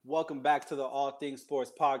Welcome back to the All Things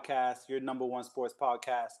Sports Podcast, your number one sports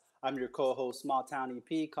podcast. I'm your co-host, Small Town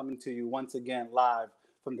EP, coming to you once again live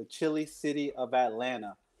from the chilly city of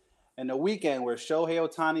Atlanta. And a weekend where Shohei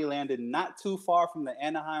Ohtani landed not too far from the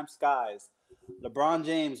Anaheim skies. LeBron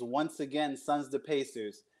James once again suns the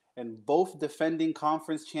Pacers, and both defending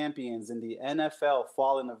conference champions in the NFL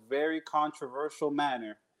fall in a very controversial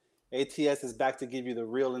manner. ATS is back to give you the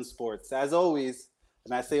real in sports. As always,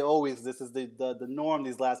 and I say always, this is the norm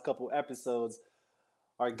these last couple episodes.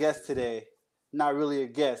 Our guest today, not really a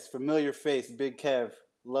guest, familiar face, Big Kev.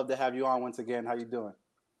 Love to have you on once again. How you doing?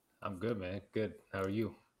 I'm good, man. Good. How are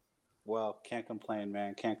you? Well, can't complain,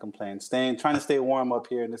 man. Can't complain. Trying to stay warm up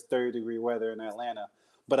here in this 30-degree weather in Atlanta.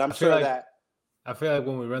 But I'm I feel sure like that I feel like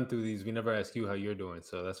when we run through these, we never ask you how you're doing,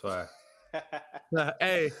 so that's why.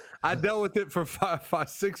 Hey, I dealt with it for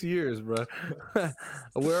 6 years, bro.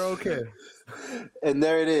 We're okay. And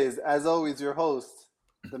there it is. As always, your host,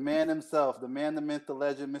 the man himself, the man, the myth, the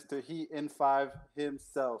legend, Mr. Heat in 5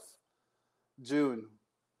 himself, June.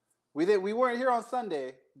 We weren't here on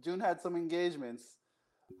Sunday. June had some engagements.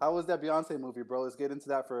 How was that Beyonce movie, bro? Let's get into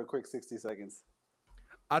that for a quick 60 seconds.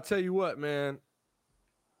 I'll tell you what, man.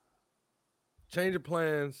 Change of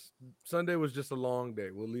plans. Sunday was just a long day.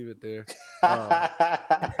 We'll leave it there.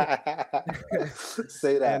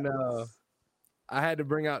 Say that. And I had to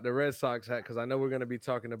bring out the Red Sox hat because I know we're going to be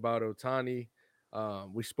talking about Ohtani.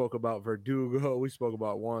 We spoke about Verdugo. We spoke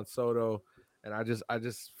about Juan Soto. And I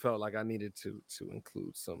just felt like I needed to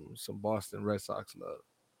include some Boston Red Sox love.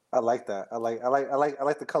 I like that. I like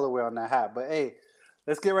the colorway on that hat. But hey,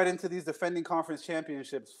 let's get right into these defending conference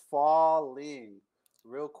championships falling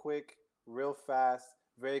real quick, real fast,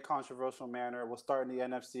 very controversial manner. We'll start in the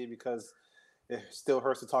NFC because it still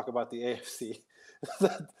hurts to talk about the AFC.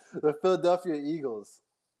 The Philadelphia Eagles.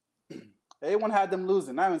 Everyone had them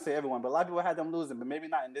losing. I wouldn't say everyone, but a lot of people had them losing, but maybe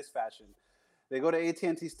not in this fashion. They go to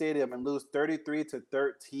AT&T Stadium and lose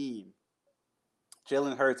 33-13.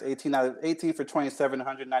 Jalen Hurts, 18 for 27,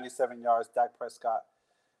 197 yards. Dak Prescott,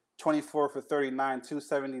 24 for 39,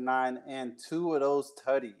 279, and 2 of those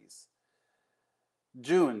tutties.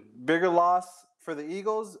 June, bigger loss for the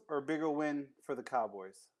Eagles or bigger win for the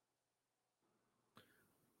Cowboys?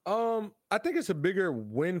 I think it's a bigger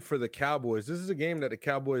win for the Cowboys. This is a game that the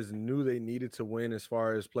Cowboys knew they needed to win as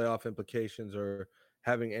far as playoff implications or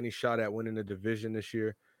having any shot at winning the division this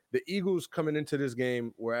year. The Eagles coming into this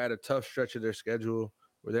game were at a tough stretch of their schedule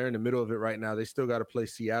where they're in the middle of it right now. They still got to play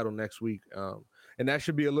Seattle next week. And that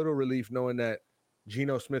should be a little relief knowing that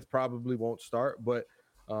Geno Smith probably won't start. But,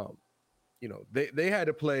 they had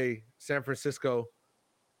to play San Francisco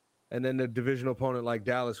and then the divisional opponent like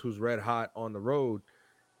Dallas, who's red hot on the road.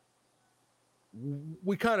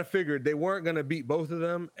 We kind of figured they weren't going to beat both of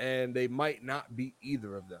them and they might not beat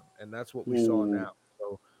either of them. And that's what we saw now.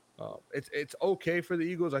 So it's okay for the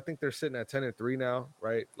Eagles. I think they're sitting at 10-3 now,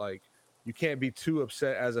 right? Like you can't be too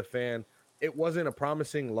upset as a fan. It wasn't a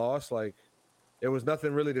promising loss. Like there was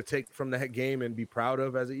nothing really to take from that game and be proud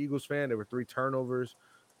of as an Eagles fan. There were 3 turnovers.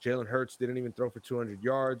 Jalen Hurts didn't even throw for 200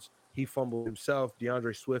 yards. He fumbled himself.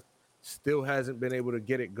 DeAndre Swift still hasn't been able to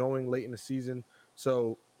get it going late in the season.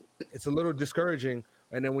 So it's a little discouraging.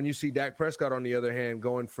 And then when you see Dak Prescott, on the other hand,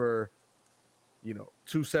 going for,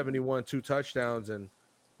 271, 2 touchdowns, and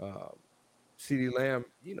CeeDee Lamb,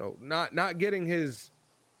 not getting his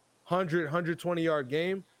 120-yard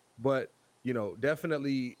game, but,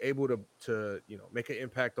 definitely able to make an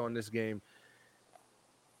impact on this game.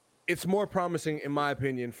 It's more promising, in my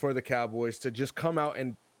opinion, for the Cowboys to just come out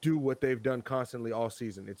and do what they've done constantly all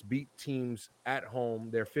season. It's beat teams at home.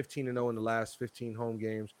 They're 15-0 in the last 15 home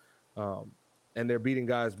games, and they're beating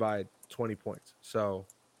guys by 20 points. So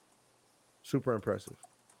super impressive.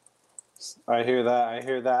 I hear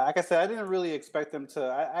that. Like I said, I didn't really expect them to.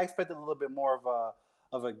 I expected a little bit more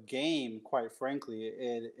of a game, quite frankly.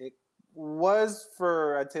 It was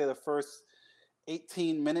for, I'd say, the first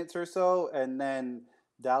 18 minutes or so, and then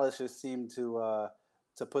Dallas just seemed to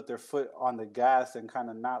put their foot on the gas and kind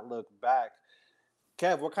of not look back.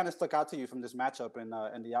 Kev, what kind of stuck out to you from this matchup and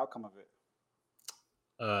the outcome of it?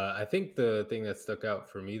 I think the thing that stuck out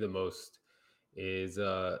for me the most is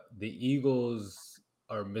the Eagles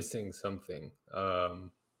are missing something.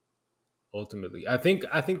 Ultimately, I think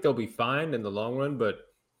they'll be fine in the long run,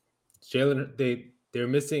 but Jalen, they're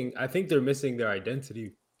missing. I think they're missing their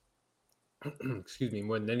identity. Excuse me,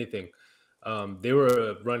 more than anything. They were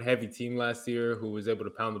a run-heavy team last year who was able to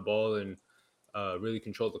pound the ball and really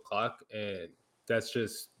control the clock, and that's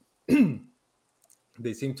just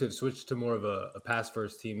they seem to have switched to more of a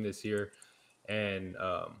pass-first team this year, and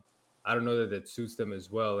I don't know that suits them as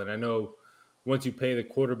well. And I know once you pay the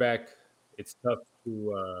quarterback, it's tough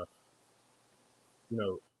to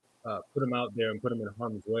put him out there and put him in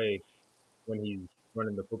harm's way when he's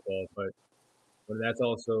running the football. But when that's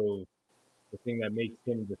also the thing that makes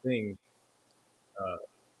him the thing,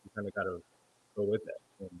 you kind of got to go with that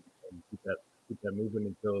and keep that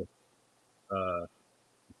moving uh,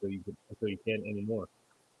 until you can't anymore.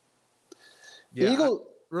 Yeah, Eagle,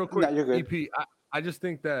 real quick, no, you're good. EP. I just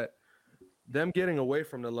think that them getting away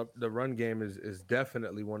from the run game is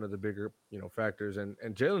definitely one of the bigger factors, and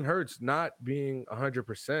Jalen Hurts not being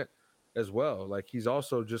 100% as well. Like he's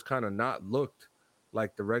also just kind of not looked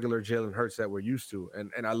like the regular Jalen Hurts that we're used to,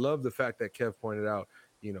 and I love the fact that Kev pointed out,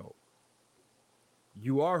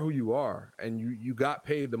 you are who you are, and you got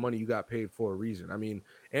paid the money you got paid for a reason. I mean,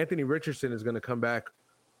 Anthony Richardson is going to come back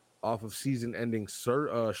off of season-ending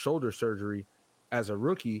shoulder surgery as a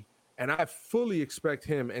rookie, and I fully expect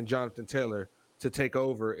him and Jonathan Taylor to take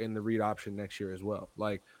over in the read option next year as well.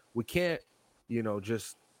 Like we can't, you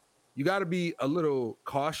got to be a little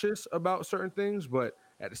cautious about certain things, but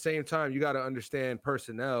at the same time, you got to understand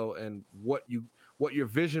personnel and what your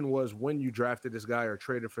vision was when you drafted this guy or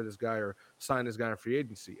traded for this guy or signed this guy in free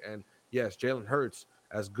agency. And yes, Jalen Hurts,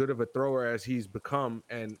 as good of a thrower as he's become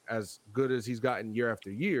and as good as he's gotten year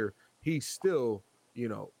after year, he still,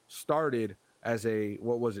 started as a,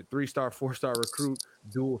 3-star, 4-star recruit,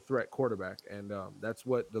 dual threat quarterback. And that's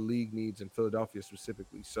what the league needs in Philadelphia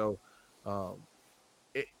specifically. So to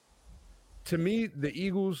me, the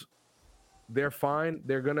Eagles, they're fine.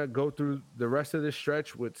 They're going to go through the rest of this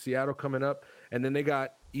stretch with Seattle coming up. And then they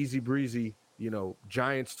got easy breezy,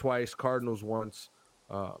 Giants twice, Cardinals once.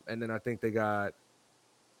 And then I think they got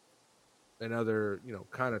another,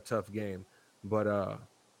 kind of tough game. But I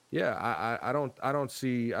don't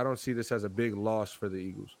see this as a big loss for the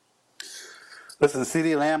Eagles. Listen,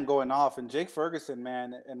 CeeDee Lamb going off, and Jake Ferguson,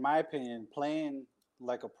 man, in my opinion, playing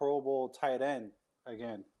like a Pro Bowl tight end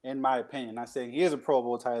again. In my opinion, not saying he is a Pro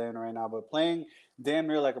Bowl tight end right now, but playing damn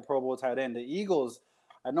near like a Pro Bowl tight end. The Eagles,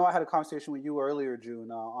 I know I had a conversation with you earlier,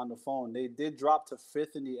 June, on the phone. They did drop to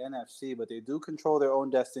 5th in the NFC, but they do control their own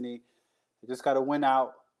destiny. They just got to win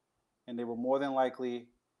out, and they will more than likely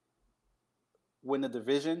win the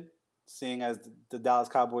division, seeing as the Dallas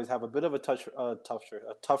Cowboys have a bit of a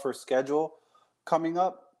tougher schedule coming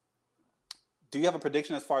up. Do you have a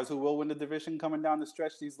prediction as far as who will win the division coming down the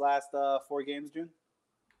stretch these last 4 games, June?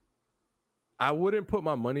 I wouldn't put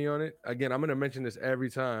my money on it. Again, I'm going to mention this every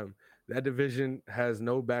time. That division has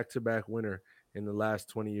no back-to-back winner in the last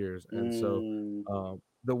 20 years. And so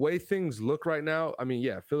the way things look right now, I mean,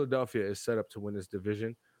 yeah, Philadelphia is set up to win this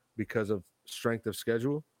division because of strength of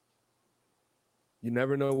schedule. You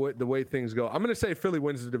never know what the way things go. I'm going to say Philly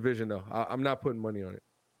wins the division, though. I'm not putting money on it.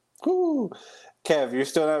 Ooh. Kev, you're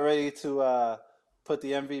still not ready to put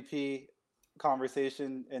the MVP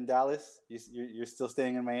conversation in Dallas? You're still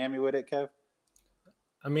staying in Miami with it, Kev?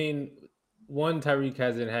 I mean, Tyreek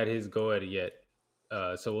hasn't had his go at it yet.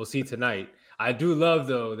 So we'll see tonight. I do love,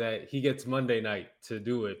 though, that he gets Monday night to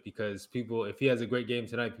do it because people, if he has a great game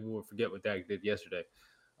tonight, people will forget what Dak did yesterday.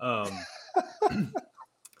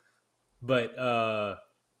 But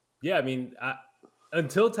yeah, I mean,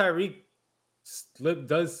 until Tyreek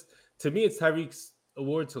does, to me, it's Tyreek's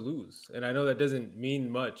award to lose. And I know that doesn't mean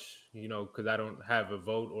much, because I don't have a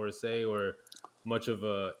vote or a say or much of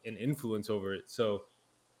an influence over it. So,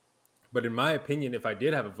 but in my opinion, if I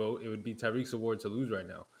did have a vote, it would be Tyreek's award to lose right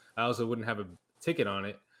now. I also wouldn't have a ticket on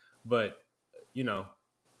it, but it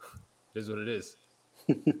is what it is.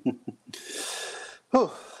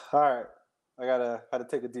 All right. I had to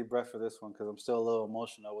take a deep breath for this one because I'm still a little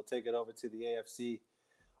emotional. We'll take it over to the AFC,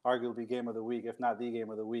 arguably game of the week, if not the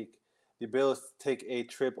game of the week. The Bills take a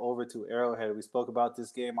trip over to Arrowhead. We spoke about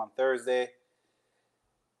this game on Thursday.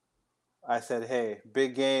 I said, hey,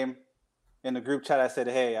 big game. In the group chat, I said,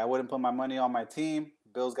 hey, I wouldn't put my money on my team.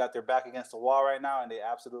 Bills got their back against the wall right now, and they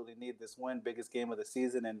absolutely need this win. Biggest game of the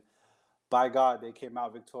season. And by God, they came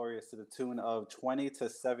out victorious to the tune of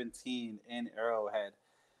 20-17 in Arrowhead.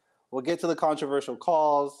 We'll get to the controversial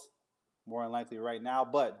calls more than likely right now.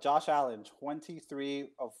 But Josh Allen,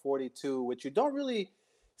 23 of 42, which you don't really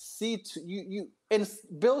see. You in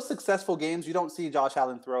Bills' successful games, you don't see Josh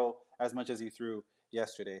Allen throw as much as he threw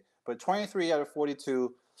yesterday. But 23 out of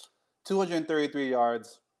 42, 233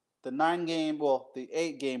 yards. The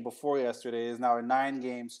 8 game before yesterday is now a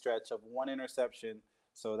 9-game stretch of 1 interception.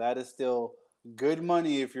 So that is still good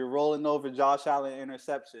money if you're rolling over Josh Allen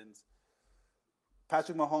interceptions.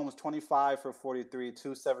 Patrick Mahomes, 25 for 43,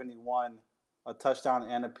 271, a touchdown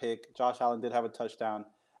and a pick. Josh Allen did have a touchdown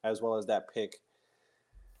as well as that pick.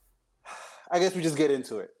 I guess we just get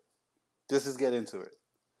into it. Get into it.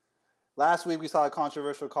 Last week we saw a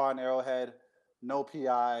controversial call in Arrowhead. No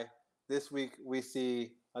PI. this week we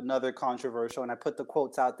see another controversial, and I put the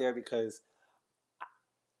quotes out there because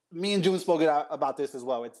me and June spoke about this as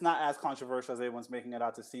well. It's not as controversial as everyone's making it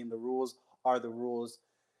out to seem. The rules are the rules.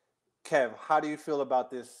 Kev, how do you feel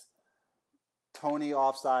about this Tony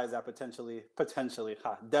offsides that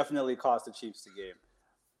definitely cost the Chiefs the game?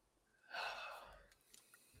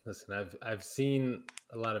 Listen, I've seen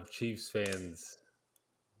a lot of Chiefs fans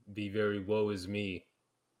be very woe is me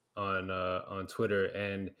on Twitter,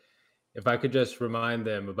 and if I could just remind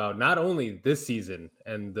them about not only this season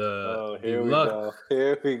and the luck,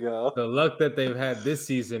 here we go, the luck that they've had this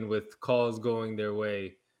season with calls going their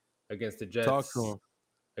way against the Jets,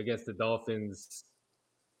 against the Dolphins,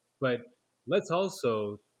 but let's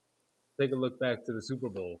also take a look back to the Super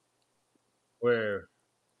Bowl where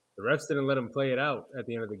the refs didn't let them play it out at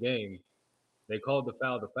the end of the game. They called the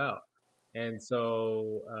foul. And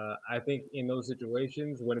so I think in those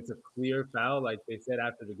situations, when it's a clear foul, like they said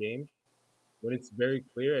after the game, when it's very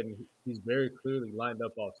clear and he's very clearly lined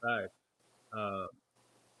up offside, you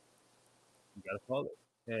got to call it.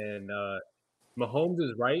 And Mahomes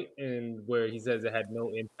is right in where he says it had no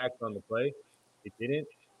impact on the play. It didn't,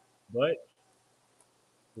 but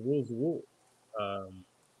the rule's the rule.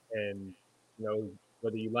 And,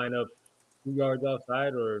 whether you line up 2 yards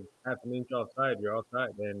offside or half an inch offside, you're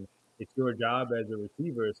offside. And it's your job as a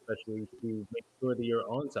receiver, especially, to make sure that you're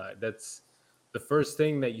onside. That's the first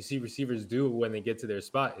thing that you see receivers do when they get to their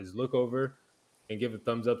spot is look over and give a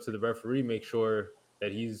thumbs up to the referee, make sure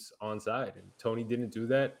that he's onside. And Tony didn't do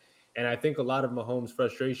that. And I think a lot of Mahomes'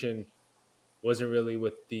 frustration wasn't really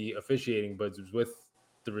with the officiating, but it was with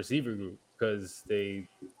the receiver group because they,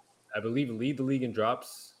 I believe, lead the league in drop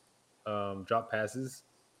passes,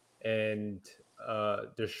 and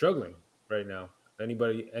they're struggling right now.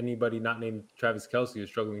 Anybody not named Travis Kelce is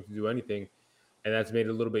struggling to do anything, and that's made it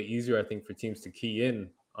a little bit easier, I think, for teams to key in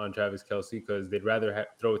on Travis Kelce because they'd rather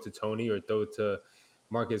throw it to Tony or throw it to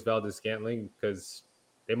Marcus Valdes-Scantling because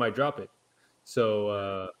they might drop it.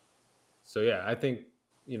 So yeah, I think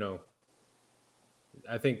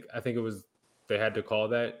I think it was they had to call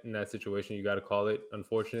that in that situation. You got to call it,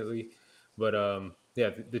 unfortunately. But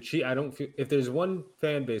yeah, the Chiefs. I don't feel if there's one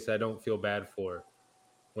fan base I don't feel bad for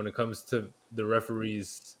when it comes to the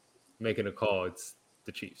referees making a call, it's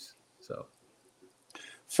the Chiefs. So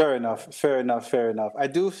fair enough. I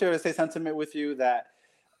do share the same sentiment with you that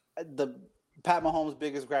the Pat Mahomes'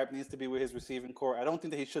 biggest gripe needs to be with his receiving core. I don't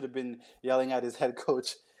think that he should have been yelling at his head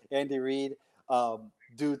coach Andy Reid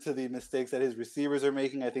due to the mistakes that his receivers are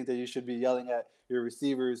making. I think that you should be yelling at your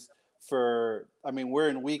receivers we're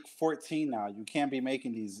in week 14 now. You can't be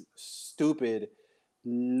making these stupid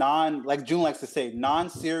like June likes to say,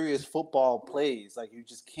 non-serious football plays. Like, you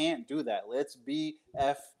just can't do that. Let's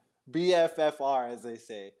BFFR, as they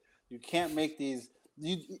say. You can't make these.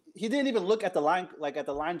 He didn't even look at the line, like at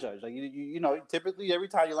the line judge. Like typically every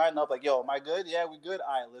time you line up, like, yo, am I good? Yeah, we good.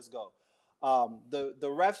 All right, let's go. The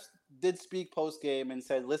refs did speak post game and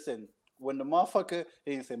said, listen, when the motherfucker,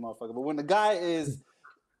 he didn't say motherfucker, but when the guy is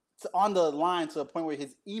on the line to a point where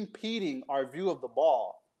he's impeding our view of the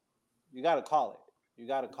ball, you got to call it.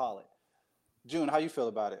 June, how you feel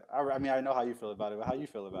about it? I know how you feel about it, but how you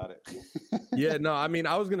feel about it? Yeah, no, I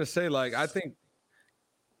was going to say, like, I think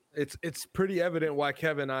it's pretty evident why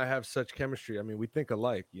Kevin and I have such chemistry. I mean, we think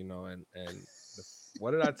alike, and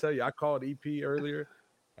what did I tell you? I called EP earlier,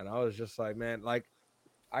 and I was just like, man, like,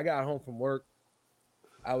 I got home from work.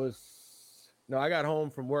 I got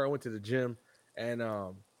home from work. I went to the gym, and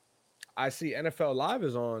I see NFL Live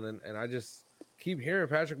is on, and I just keep hearing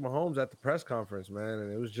Patrick Mahomes at the press conference, man.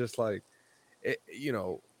 And it was just like,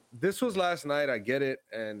 this was last night. I get it.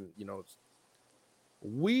 And,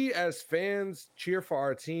 we as fans cheer for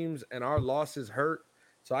our teams and our losses hurt.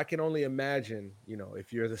 So I can only imagine,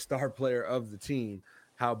 if you're the star player of the team,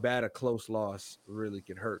 how bad a close loss really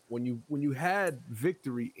can hurt. When you had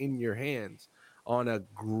victory in your hands on a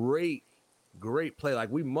great play,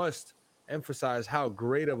 like, we must emphasize how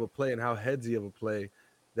great of a play and how headsy of a play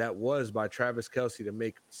that was by Travis Kelce to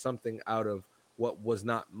make something out of what was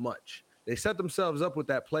not much. They set themselves up with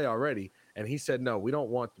that play already, and he said, no, we don't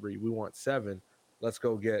want 3, we want 7. Let's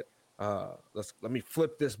go get let me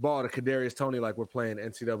flip this ball to Kadarius Toney like we're playing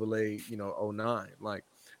NCAA 09. Like,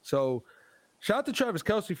 so shout out to Travis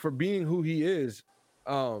Kelce for being who he is.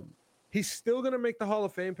 He's still gonna make the Hall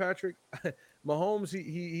of Fame, Patrick. Mahomes,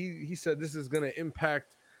 he said this is gonna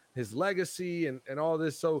impact his legacy and all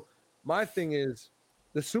this. So my thing is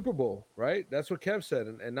the Super Bowl, right? That's what Kev said.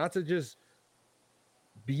 And not to just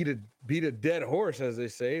beat a dead horse, as they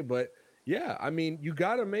say, but yeah, I mean, you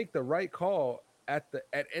got to make the right call at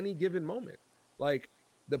any given moment. Like,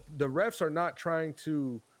 the refs are not trying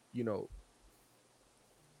to you know,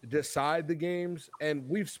 decide the games. And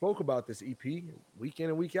we've spoke about this, EP, week in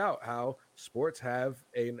and week out, how sports have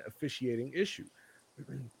an officiating issue.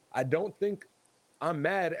 I don't think I'm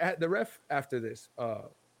mad at the ref after this.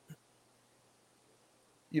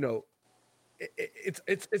 You know,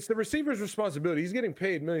 it's the receiver's responsibility. He's getting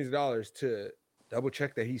paid millions of dollars to double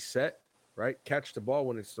check that he's set, right? Catch the ball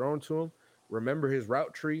when it's thrown to him. Remember his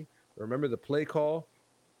route tree. Remember the play call.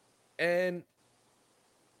 And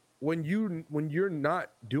when you're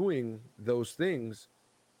not doing those things,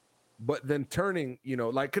 but then turning, you know,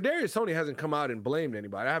 like Kadarius Toney hasn't come out and blamed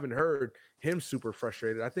anybody. I haven't heard him super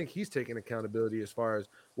frustrated. I think he's taking accountability as far as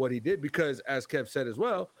what he did because, as Kev said as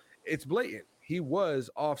well, it's blatant. He was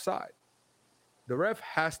offside. The ref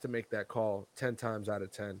has to make that call 10 times out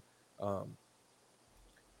of 10.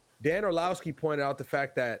 Dan Orlowski pointed out the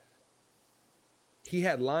fact that he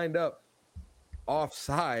had lined up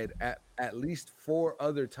offside at least 4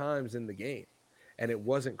 other times in the game, and it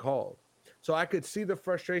wasn't called. So I could see the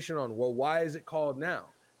frustration on, well, why is it called now?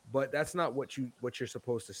 But that's not what you're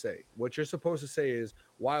supposed to say. What you're supposed to say is,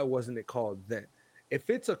 why wasn't it called then? If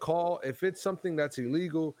it's a call, if it's something that's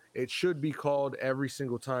illegal, it should be called every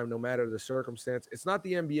single time, no matter the circumstance. It's not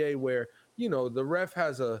the NBA where, you know, the ref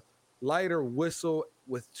has a lighter whistle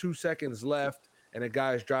with 2 seconds left and a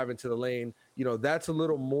guy is driving to the lane. You know, that's a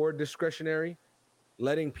little more discretionary,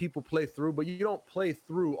 letting people play through, but you don't play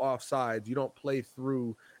through offsides. You don't play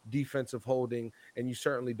through defensive holding, and you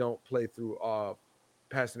certainly don't play through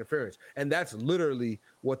pass interference. And that's literally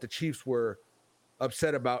what the Chiefs were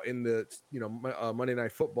upset about in the, you know, Monday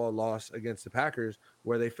Night Football loss against the Packers,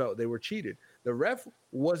 where they felt they were cheated. The ref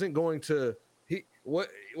wasn't going to, what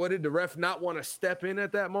did the ref not want to step in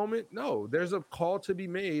at that moment? No, there's a call to be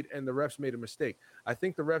made, and the refs made a mistake. I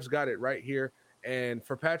think the refs got it right here. And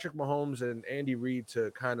for Patrick Mahomes and Andy Reid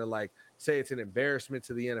to kind of like say it's an embarrassment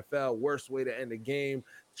to the NFL, worst way to end a game,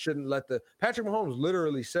 shouldn't let Patrick Mahomes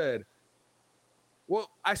literally said,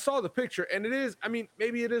 well, I saw the picture, and it is, I mean,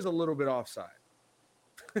 maybe it is a little bit offside.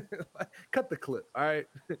 Cut the clip, all right?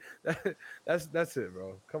 That's it,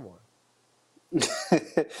 bro. Come on.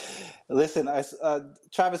 Listen,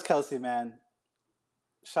 Travis Kelce, man,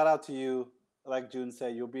 shout out to you. Like June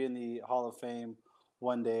said, you'll be in the Hall of Fame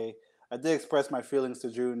one day. I did express my feelings to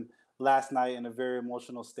June last night in a very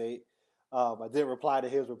emotional state. I didn't reply to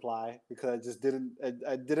his reply because I just didn't.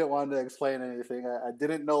 I didn't want to explain anything. I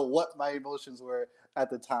didn't know what my emotions were at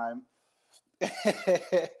the time.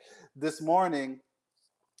 This morning,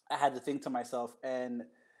 I had to think to myself, and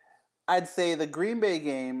I'd say the Green Bay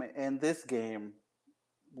game and this game,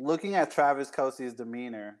 looking at Travis Kelce's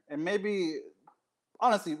demeanor, and maybe,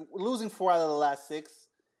 honestly, losing 4 out of the last 6,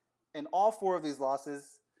 and all 4 of these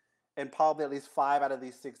losses, and probably at least 5 out of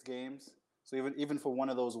these 6 games, so even for one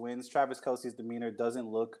of those wins, Travis Kelce's demeanor doesn't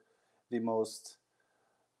look the most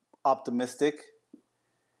optimistic.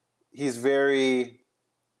 He's very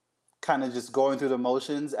kind of just going through the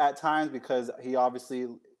motions at times because he obviously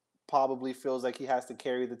probably feels like he has to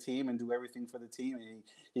carry the team and do everything for the team. And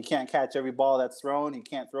he can't catch every ball that's thrown. He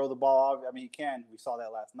can't throw the ball off. I mean, he can. We saw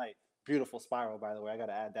that last night. Beautiful spiral, by the way. I got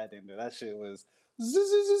to add that in there. That shit was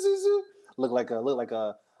look like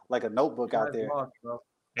a notebook out there. Lost,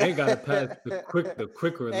 they got to pass the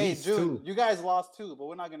quick release. Hey, June, too. You guys lost too, but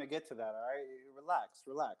we're not gonna get to that. All right, relax.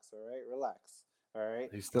 All right.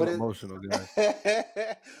 He's still emotional, guys.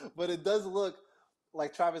 But it does look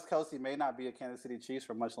like Travis Kelce may not be a Kansas City Chiefs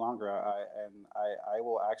for much longer. I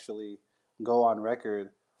will actually go on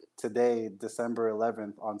record today, December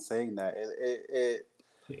 11th, on saying that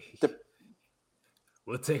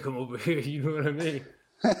we'll take him over here. You know what I mean?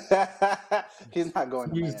 He's not going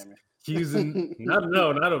to Miami.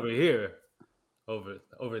 Not over here.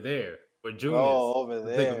 Over there. Where June is. Over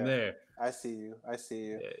there. Take him there. I see you.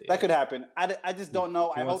 Yeah. That could happen. I just don't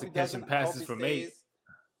know. I hope he doesn't. Passes from 8.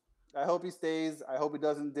 I hope he stays. I hope he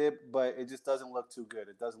doesn't dip, but it just doesn't look too good.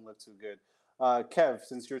 Kev,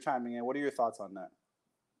 since you're chiming in, what are your thoughts on that?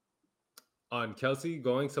 On Kelce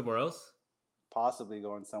going somewhere else? Possibly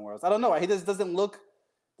going somewhere else. I don't know. He just doesn't look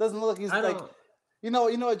he's like, you know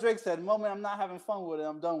what Drake said, the moment I'm not having fun with it,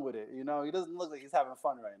 I'm done with it. You know, he doesn't look like he's having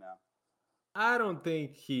fun right now. I don't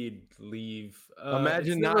think he'd leave.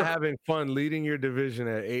 Imagine not having fun leading your division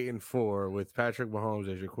at 8-4 with Patrick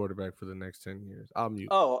Mahomes as your quarterback for the next 10 years. I'll mute.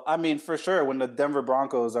 Oh, I mean, for sure. When the Denver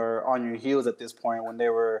Broncos are on your heels at this point, when they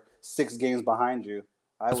were 6 games behind you,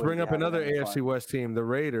 let's bring up another AFC West team, the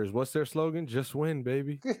Raiders. What's their slogan? Just win,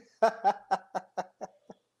 baby.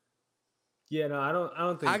 Yeah, no, I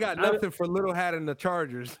don't think. I got nothing for Little Hat and the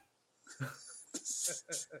Chargers.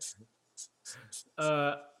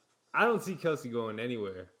 I don't see Kelce going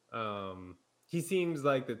anywhere. he seems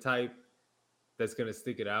like the type that's gonna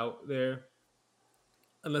stick it out there,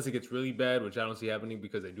 unless it gets really bad, which I don't see happening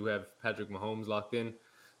because they do have Patrick Mahomes locked in.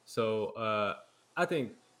 So I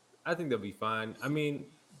think I think they'll be fine. I mean,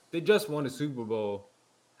 they just won a Super Bowl.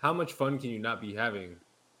 How much fun can you not be having?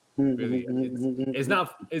 Really,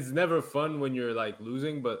 it's never fun when you're like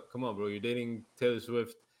losing. But come on, bro, you're dating Taylor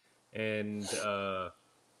Swift, and I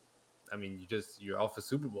mean, you're off a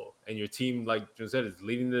Super Bowl, and your team, like Joe said, is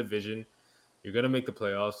leading the division. You're gonna make the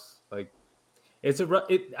playoffs. Like I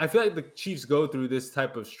feel like the Chiefs go through this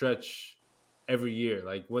type of stretch every year.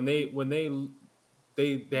 Like when they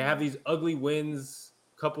have these ugly wins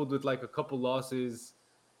coupled with like a couple losses,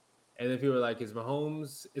 and then people are like, "Is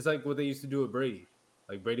Mahomes?" It's like what they used to do with Brady.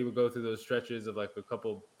 Like Brady would go through those stretches of like a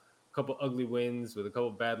couple ugly wins with a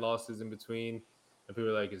couple bad losses in between, and people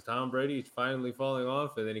are like, "Is Tom Brady finally falling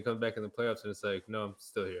off?" And then he comes back in the playoffs, and it's like, "No, I'm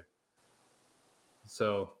still here."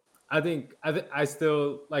 So I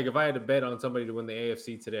still like if I had to bet on somebody to win the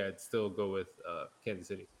AFC today, I'd still go with Kansas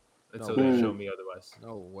City until they show me otherwise.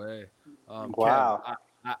 No way. Wow.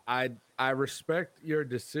 Kev, I respect your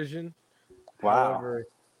decision. Wow. However,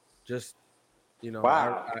 just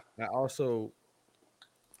Wow. I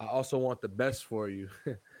also want the best for you,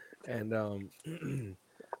 and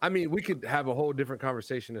I mean we could have a whole different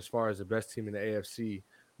conversation as far as the best team in the AFC,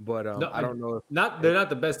 but No, I don't know if they're not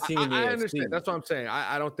the best team in the I AFC. understand. That's what I'm saying.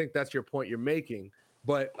 I don't think that's your point you're making,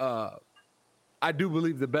 but I do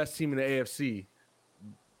believe the best team in the AFC,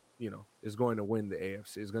 is going to win the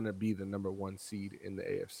AFC. Is going to be the number 1 seed in the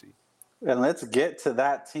AFC. And let's get to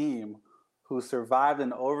that team who survived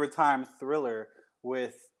an overtime thriller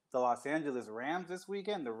with the Los Angeles Rams this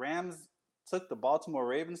weekend. The Rams took the Baltimore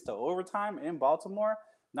Ravens to overtime in Baltimore.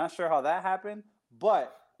 Not sure how that happened,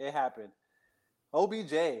 but it happened.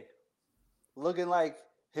 OBJ looking like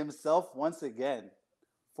himself once again.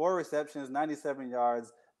 4 receptions, 97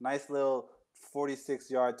 yards, nice little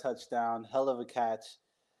 46-yard touchdown, hell of a catch.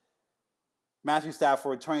 Matthew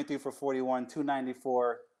Stafford, 23 for 41,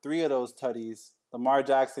 294, 3 of those tutties. Lamar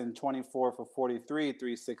Jackson, 24 for 43,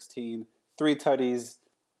 316, 3 tutties,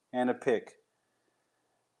 and a pick.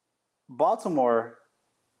 Baltimore,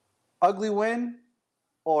 ugly win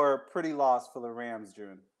or pretty loss for the Rams,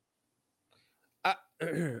 June?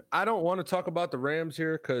 I don't want to talk about the Rams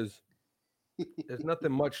here because there's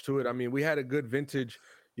nothing much to it. I mean, we had a good vintage,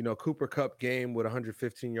 Cooper Kupp game with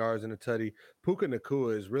 115 yards and a tutty. Puka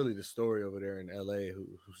Nacua is really the story over there in LA,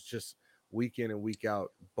 who's just week in and week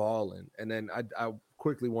out balling. And then I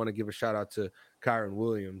quickly want to give a shout out to Kyron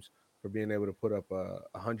Williams for being able to put up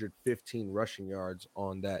 115 rushing yards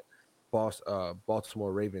on that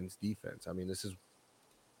Baltimore Ravens defense. I mean, this is,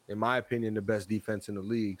 in my opinion, the best defense in the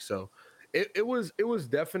league. So it was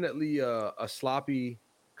definitely a sloppy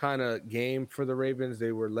kind of game for the Ravens.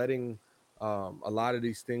 They were letting a lot of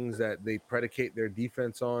these things that they predicate their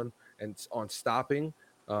defense on and on stopping.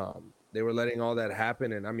 They were letting all that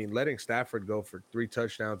happen. And I mean, letting Stafford go for 3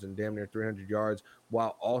 touchdowns and damn near 300 yards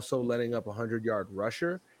while also letting up a 100-yard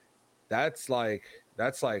rusher. That's like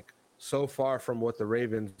so far from what the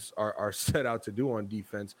Ravens are set out to do on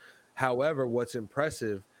defense. However, what's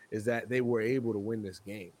impressive is that they were able to win this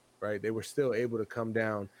game, right? They were still able to come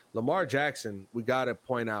down. Lamar Jackson, we got to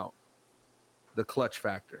point out the clutch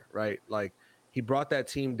factor, right? Like he brought that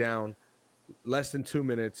team down less than 2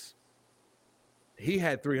 minutes. He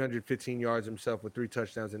had 315 yards himself with 3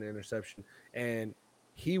 touchdowns and an interception, and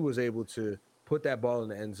he was able to put that ball in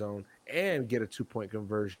the end zone and get a 2-point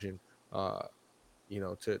conversion, to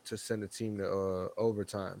send the team to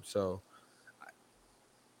overtime. So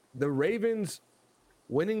the Ravens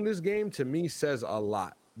winning this game to me says a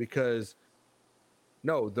lot because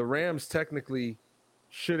no, the Rams technically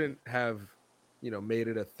shouldn't have, made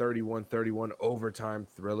it a 31-31 overtime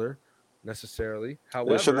thriller necessarily.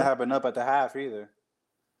 However, it shouldn't have been up at the half either.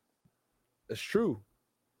 It's true.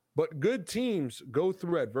 But good teams go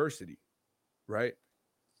through adversity, right?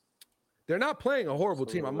 They're not playing a horrible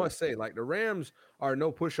team, I must say. Like the Rams are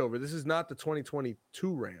no pushover. This is not the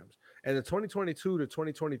 2022 Rams. And the 2022 to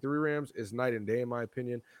 2023 Rams is night and day, in my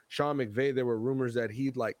opinion. Sean McVay, there were rumors that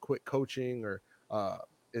he'd like quit coaching or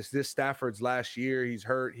is this Stafford's last year? He's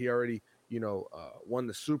hurt. He already, won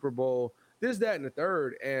the Super Bowl. This, that, and the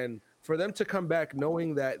third. And for them to come back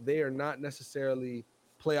knowing that they are not necessarily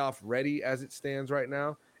playoff ready as it stands right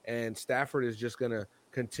now, and Stafford is just going to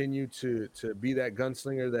continue to be that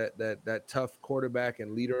gunslinger, that tough quarterback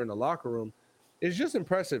and leader in the locker room, is just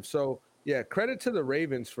impressive. So, yeah, credit to the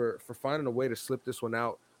Ravens for finding a way to slip this one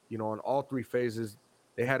out, on all 3 phases.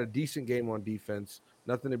 They had a decent game on defense,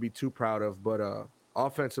 nothing to be too proud of, but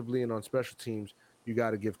offensively and on special teams, you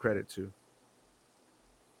got to give credit to.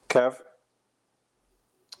 Kev?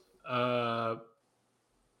 Uh,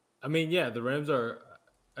 I mean, yeah, the Rams are.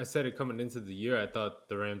 I said it coming into the year. I thought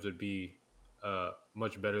the Rams would be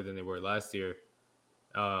much better than they were last year,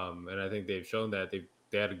 and I think they've shown that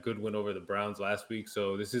they had a good win over the Browns last week.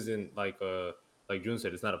 So this isn't like June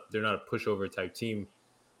said. They're not a pushover type team.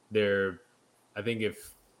 I think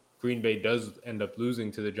if Green Bay does end up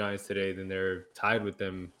losing to the Giants today, then they're tied with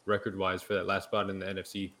them record wise for that last spot in the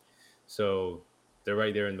NFC. So they're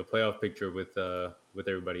right there in the playoff picture with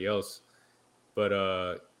everybody else.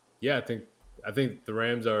 But yeah, I think the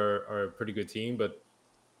Rams are a pretty good team, but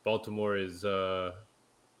Baltimore is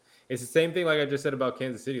it's the same thing like I just said about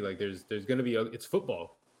Kansas City. Like there's going to be it's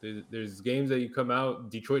football. There's games that you come out.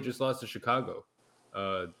 Detroit just lost to Chicago.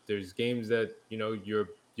 There's games that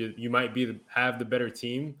you might have the better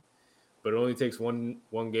team, but it only takes one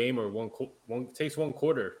game or one takes one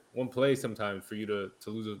quarter, one play sometimes for you to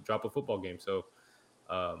drop a football game. So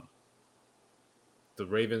the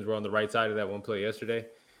Ravens were on the right side of that one play yesterday,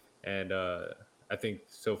 and I think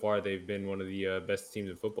so far they've been one of the best teams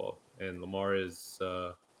in football. And Lamar is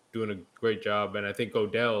doing a great job, and I think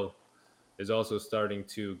Odell is also starting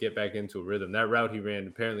to get back into a rhythm. That route he ran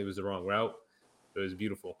apparently was the wrong route. It was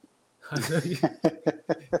beautiful.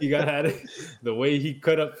 He got out of the way he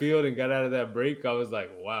cut up field and got out of that break. I was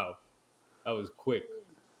like, wow, that was quick.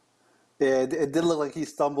 Yeah, it did look like he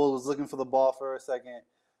stumbled, was looking for the ball for a second.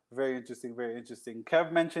 Very interesting, very interesting.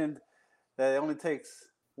 Kev mentioned that it only takes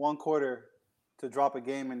one quarter to drop a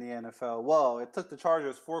game in the NFL. Well, it took the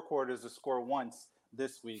Chargers 4 quarters to score once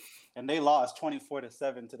this week, and they lost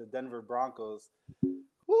 24-7 to the Denver Broncos.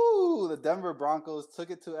 Woo! The Denver Broncos took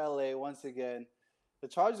it to LA once again. The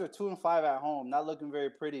Chargers are 2-5 at home, not looking very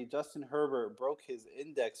pretty. Justin Herbert broke his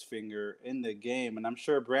index finger in the game, and I'm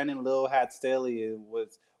sure Brandon Little had Staley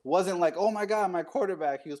wasn't like, oh my God, my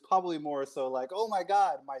quarterback. He was probably more so like, oh my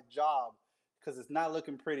God, my job, because it's not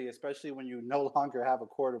looking pretty, especially when you no longer have a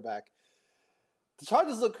quarterback. The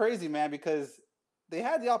Chargers look crazy, man, because they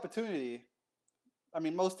had the opportunity. I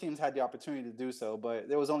mean, most teams had the opportunity to do so, but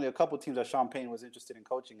there was only a couple teams that Sean Payton was interested in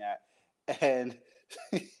coaching at. And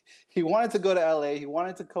he wanted to go to LA. He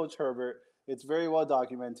wanted to coach Herbert. It's very well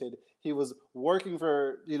documented. He was working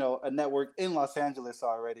for, a network in Los Angeles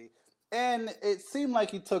already. And it seemed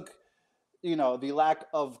like he took, the lack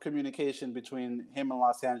of communication between him and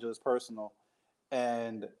Los Angeles personal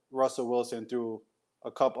and Russell Wilson through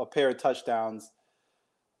a pair of touchdowns.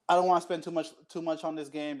 I don't want to spend too much on this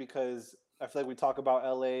game because I feel like we talk about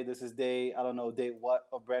LA. This is day what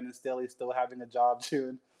of Brandon Staley still having a job,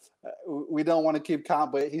 June. We don't want to keep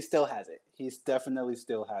count, but he still has it. He's definitely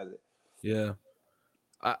still has it. Yeah.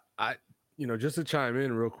 I just to chime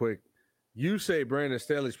in real quick, you say Brandon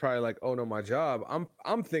Staley's probably like, oh no, my job.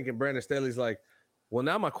 I'm thinking Brandon Staley's like, well,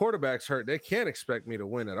 now my quarterback's hurt. They can't expect me to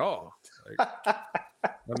win at all. Like,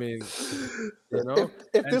 I mean,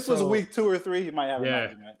 if this was week 2 or 3, he might have an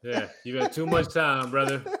argument. Yeah, you got too much time,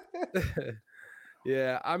 brother.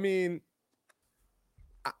 Yeah, I mean,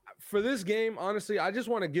 for this game, honestly, I just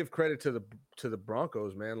want to give credit to the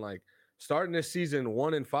Broncos, man. Like starting this season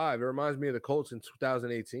 1-5, it reminds me of the Colts in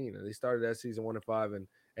 2018, and they started that season 1-5 and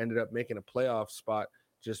ended up making a playoff spot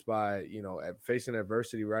just by facing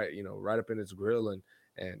adversity right up in its grill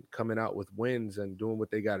and coming out with wins and doing what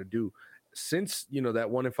they got to do. Since that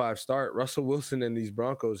 1-5 start, Russell Wilson and these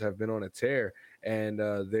Broncos have been on a tear, and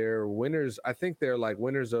they're winners. I think they're like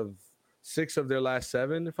winners of 6 of their last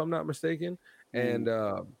 7, if I'm not mistaken. And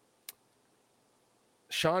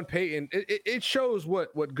Sean Payton, it shows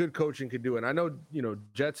what good coaching could do. And I know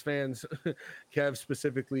Jets fans, Kev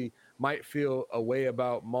specifically, might feel a way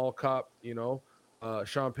about Mall Cop,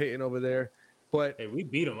 Sean Payton over there. But hey, we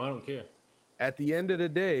beat him. I don't care. At the end of the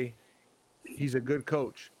day, he's a good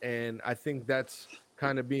coach, and I think that's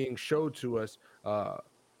kind of being showed to us.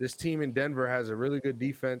 This team in Denver has a really good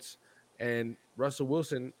defense, and Russell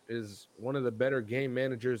Wilson is one of the better game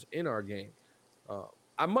managers in our game.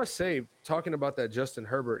 I must say, talking about that Justin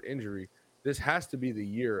Herbert injury, this has to be the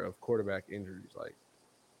year of quarterback injuries. Like,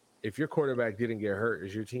 if your quarterback didn't get hurt,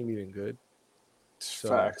 is your team even good?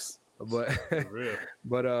 Facts. But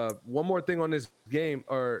one more thing on this game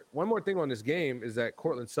is that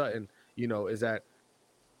Cortland Sutton, is at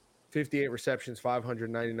 58 receptions,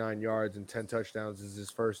 599 yards, and 10 touchdowns. This is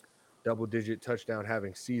his first double-digit touchdown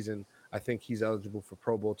having season. I think he's eligible for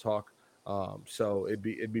Pro Bowl talk. So it'd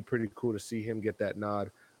be pretty cool to see him get that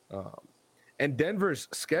nod. And Denver's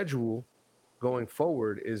schedule going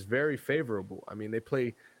forward is very favorable. I mean, they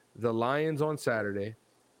play the Lions on Saturday,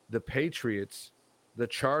 the Patriots, the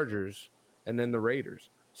Chargers, and then the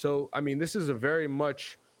Raiders. So, I mean, this is a very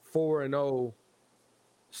much 4-0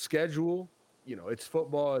 schedule it's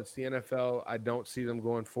football, it's the NFL. I don't see them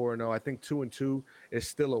going 4-0. I think 2-2 is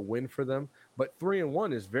still a win for them, but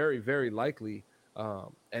 3-1 is very, very likely,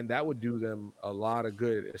 and that would do them a lot of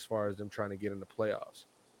good as far as them trying to get in the playoffs.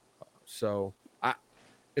 So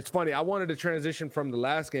it's funny. I wanted to transition from the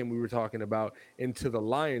last game we were talking about into the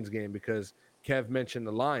Lions game because Kev mentioned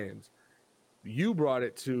the Lions. You brought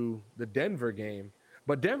it to the Denver game,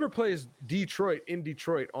 but Denver plays Detroit in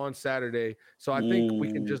Detroit on Saturday. So I think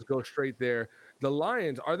we can just go straight there. The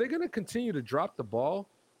Lions, are they going to continue to drop the ball?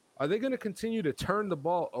 Are they going to continue to turn the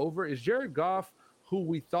ball over? Is Jared Goff who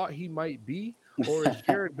we thought he might be? Or is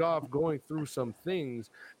Jared Goff going through some things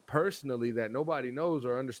personally that nobody knows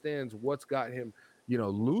or understands what's got him,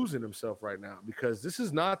 losing himself right now? Because this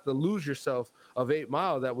is not the lose yourself of 8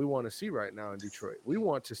 Mile that we want to see right now in Detroit. We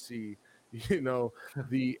want to see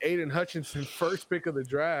the Aiden Hutchinson first pick of the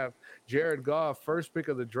draft, Jared Goff first pick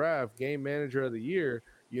of the draft, game manager of the year,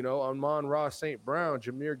 Amon-Ra St. Brown,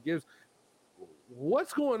 Jahmyr Gibbs.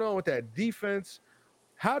 What's going on with that defense?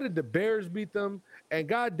 How did the Bears beat them? And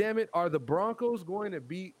God damn it, are the Broncos going to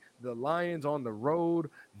beat the Lions on the road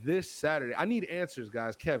this Saturday? I need answers,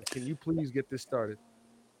 guys. Kev, can you please get this started?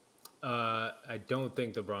 I don't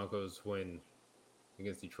think the Broncos win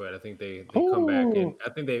against Detroit. I think they come back, and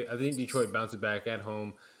I think Detroit bounces back at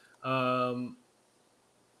home. I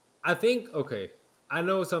think I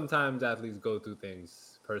know sometimes athletes go through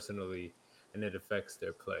things personally and it affects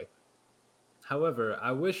their play. However,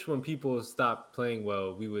 I wish when people stop playing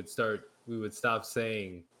well, we would stop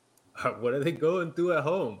saying, what are they going through at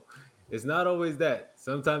home? It's not always that.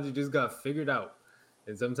 Sometimes you just got figured out,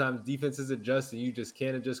 and sometimes defenses adjust and you just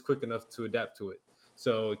can't adjust quick enough to adapt to it.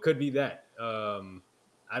 So it could be that.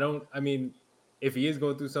 If he is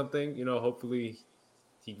going through something, hopefully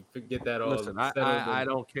he can get that all. Listen, I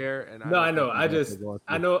don't care. And I know. I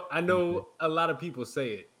know a lot of people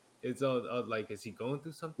say it. It's all like, is he going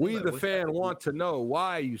through something? We, the fan, want to know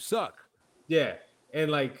why you suck. Yeah.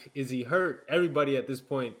 And is he hurt? Everybody at this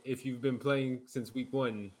point, if you've been playing since week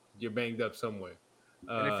 1, you're banged up somewhere.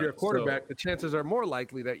 And if you're a quarterback, the chances are more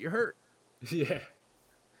likely that you're hurt. Yeah.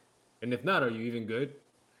 And if not, are you even good?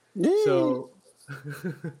 So,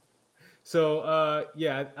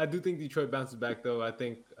 I do think Detroit bounces back, though. I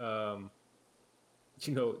think, I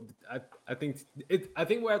think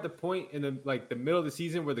we're at the point in the middle of the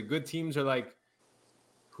season where the good teams are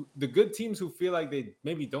the good teams who feel like they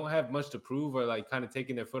maybe don't have much to prove are kind of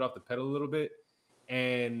taking their foot off the pedal a little bit,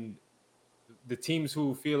 and the teams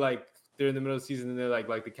who feel like they're in the middle of the season and they're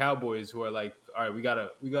like the Cowboys who are all right, we gotta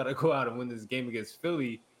go out and win this game against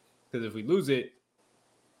Philly, because if we lose it,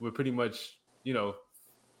 we're pretty much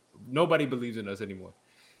nobody believes in us anymore.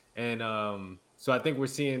 And so I think we're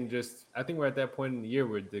at that point in the year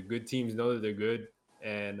where the good teams know that they're good,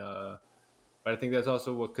 and but I think that's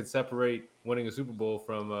also what could separate winning a Super Bowl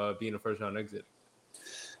from being a first round exit.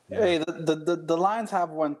 Yeah. Hey, the Lions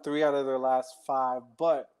have won 3 out of their last 5,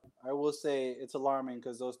 but I will say it's alarming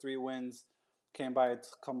because those 3 wins came by a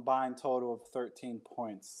combined total of 13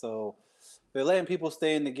 points. So they're letting people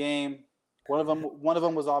stay in the game. One of them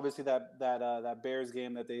was obviously that Bears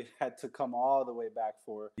game that they had to come all the way back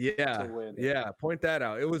for. Yeah, to win. Yeah. Point that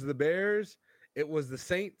out. It was the Bears. It was the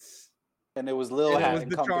Saints. And it was Lil Hat. It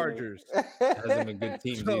was the Chargers. Hasn't been good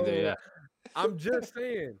teams either. Yeah. I'm just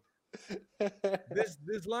saying,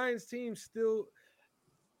 this Lions team still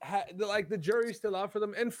the jury's still out for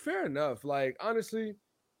them, and fair enough. Honestly,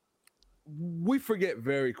 we forget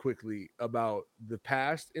very quickly about the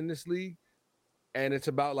past in this league. And it's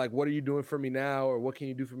about what are you doing for me now, or what can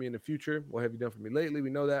you do for me in the future? What have you done for me lately? We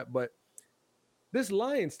know that. But this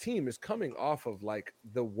Lions team is coming off of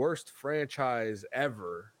the worst franchise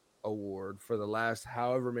ever award for the last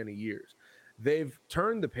however many years. They've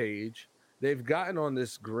turned the page. They've gotten on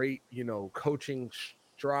this great, coaching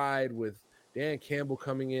stride with Dan Campbell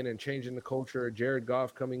coming in and changing the culture, Jared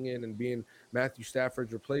Goff coming in and being Matthew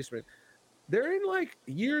Stafford's replacement. They're in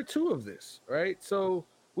year 2 of this, right? So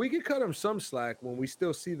we could cut them some slack when we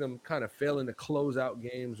still see them kind of failing to close out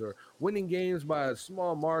games or winning games by a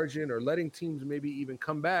small margin or letting teams maybe even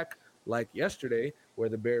come back like yesterday where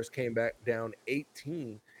the Bears came back down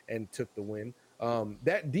 18 and took the win.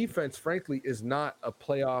 That defense, frankly, is not a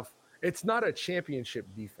playoff. It's not a championship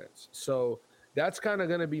defense. So that's kind of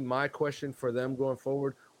going to be my question for them going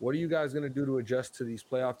forward. What are you guys going to do to adjust to these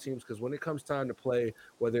playoff teams? Because when it comes time to play,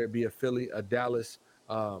 whether it be a Philly, a Dallas,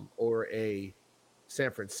 or a San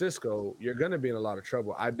Francisco, you're going to be in a lot of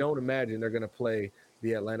trouble. I don't imagine they're going to play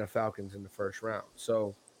the Atlanta Falcons in the first round.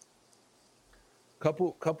 So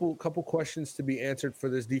couple questions to be answered for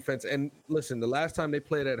this defense. And listen, the last time they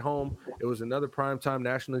played at home, it was another primetime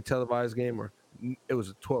nationally televised game, or it was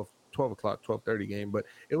a 12 12 o'clock, 12:30 game, but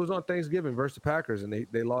it was on Thanksgiving versus the Packers, and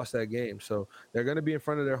they lost that game. So they're going to be in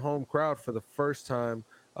front of their home crowd for the first time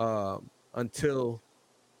until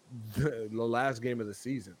the last game of the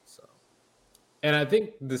season. So. And I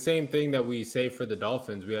think the same thing that we say for the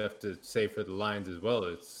Dolphins, we have to say for the Lions as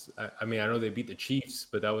well. I mean, I know they beat the Chiefs,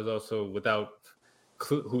 but that was also without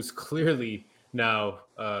who's clearly now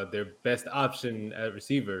their best option at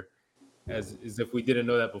receiver, as if we didn't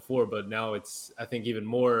know that before. But now it's, I think, even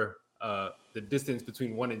more. The distance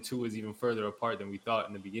between 1 and 2 is even further apart than we thought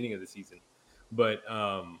in the beginning of the season. But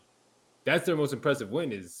that's their most impressive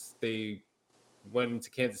win. Is they went into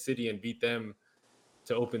Kansas City and beat them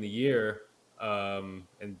to open the year.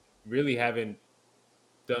 And really haven't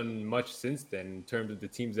done much since then in terms of the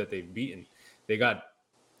teams that they've beaten. They got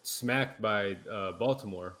smacked by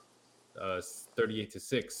Baltimore,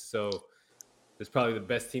 38-6. So it's probably the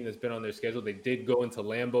best team that's been on their schedule. They did go into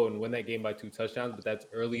Lambeau and win that game by 2 touchdowns, but that's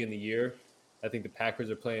early in the year. I think the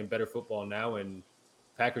Packers are playing better football now, and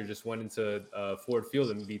Packers just went into Ford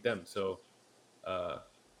Field and beat them. So,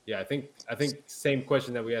 yeah, I think same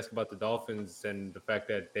question that we asked about the Dolphins and the fact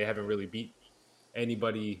that they haven't really beat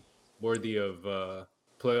anybody worthy of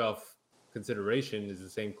playoff consideration is the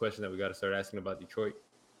same question that we got to start asking about Detroit.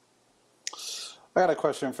 I got a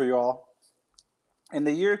question for you all. In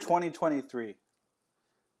the year 2023,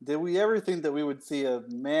 did we ever think that we would see a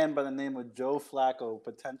man by the name of Joe Flacco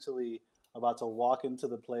potentially about to walk into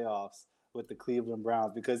the playoffs with the Cleveland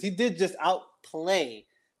Browns? Because he did just outplay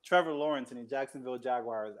Trevor Lawrence and the Jacksonville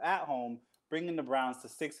Jaguars at home, bringing the Browns to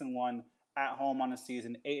 6-1 at home on the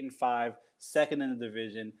season, 8-5, second in the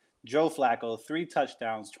division. Joe Flacco, 3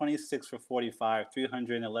 touchdowns, 26 for 45,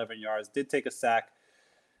 311 yards, did take a sack.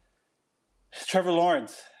 Trevor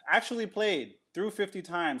Lawrence actually played, threw 50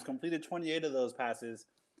 times, completed 28 of those passes,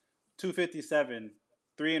 257,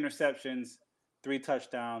 3 interceptions, 3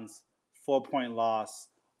 touchdowns, 4-point loss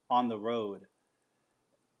on the road.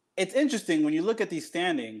 It's interesting when you look at these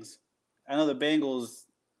standings. I know the Bengals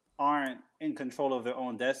aren't in control of their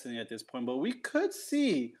own destiny at this point, but we could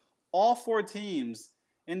see all 4 teams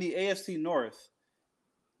in the AFC North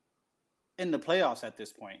in the playoffs at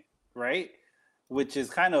this point, right? Which is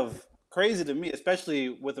kind of crazy to me, especially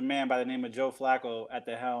with a man by the name of Joe Flacco at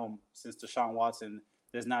the helm since Deshaun Watson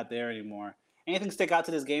is not there anymore. Anything stick out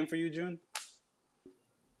to this game for you, June?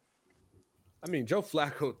 I mean, Joe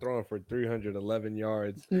Flacco throwing for 311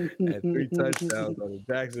 yards and 3 touchdowns on the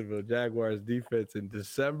Jacksonville Jaguars defense in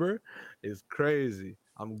December is crazy.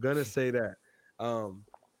 I'm going to say that.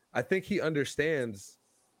 I think he understands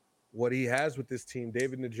what he has with this team.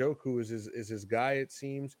 David Njoku is his guy, it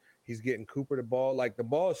seems. He's getting Cooper the ball. Like, the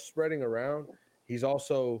ball is spreading around. He's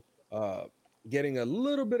also getting a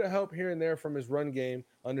little bit of help here and there from his run game,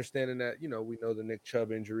 understanding that, we know the Nick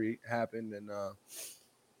Chubb injury happened, and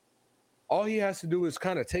all he has to do is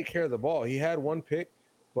kind of take care of the ball. He had 1 pick,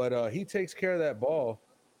 but he takes care of that ball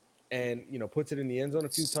and, puts it in the end zone a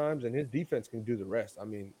few times, and his defense can do the rest. I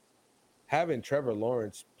mean, having Trevor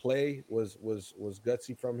Lawrence play was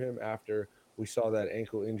gutsy from him after we saw that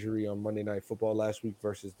ankle injury on Monday Night Football last week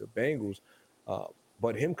versus the Bengals.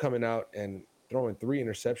 But him coming out and throwing 3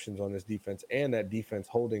 interceptions on this defense, and that defense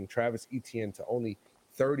holding Travis Etienne to only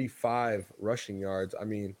 35 rushing yards, I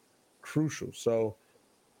mean, crucial. So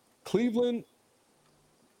Cleveland,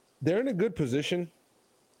 they're in a good position.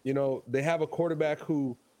 They have a quarterback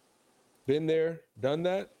who been there, done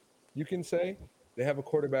that, you can say. They have a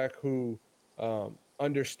quarterback who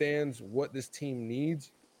understands what this team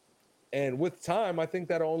needs. And with time, I think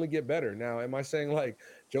that'll only get better. Now, am I saying like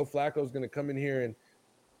Joe Flacco is going to come in here and,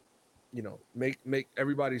 make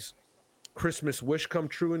everybody's Christmas wish come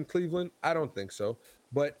true in Cleveland? I don't think so.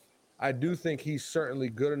 But I do think he's certainly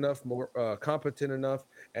good enough, more competent enough,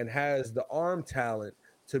 and has the arm talent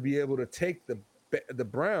to be able to take the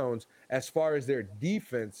Browns as far as their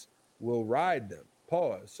defense will ride them.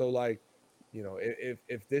 Pause. So, like,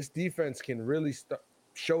 if this defense can really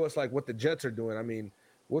show us like what the Jets are doing, I mean,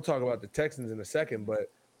 we'll talk about the Texans in a second,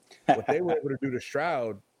 but what they were able to do to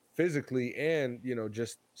Stroud physically and,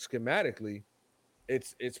 just schematically,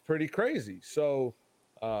 it's pretty crazy. So,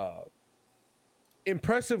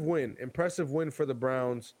 impressive win for the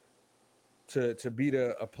Browns to beat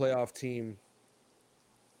a playoff team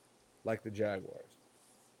like the Jaguars.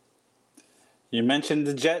 You mentioned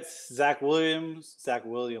the Jets, Zach Williams.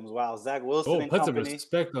 Wow, Zach Wilson and put some company.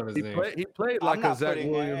 respect on his name. He played like a Zach Williams.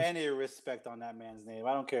 I'm not putting any respect on that man's name.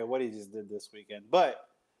 I don't care what he just did this weekend. But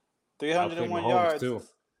 301 yards,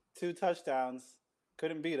 2 touchdowns,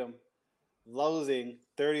 couldn't beat him. Losing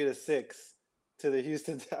 30-6 to the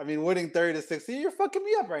Houston. I mean, winning 30-6. See, you're fucking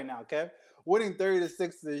me up right now, Kev. Winning 30-6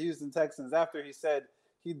 to the Houston Texans after he said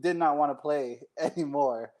he did not want to play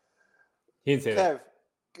anymore. He didn't say that.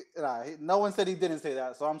 Kev, no one said he didn't say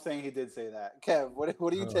that, so I'm saying he did say that. Kev,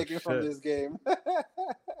 what are you taking from this game?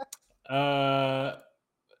 The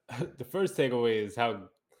first takeaway is how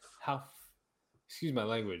excuse my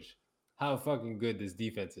language, how fucking good this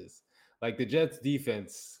defense is. Like the Jets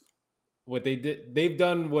defense, what they've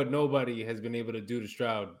done what nobody has been able to do to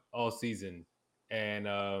Stroud all season. And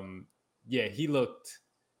he looked.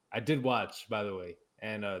 I did watch, by the way,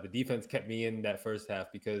 and the defense kept me in that first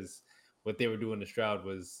half because what they were doing to Stroud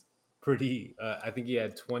was pretty. I think he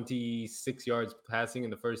had 26 yards passing in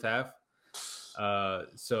the first half.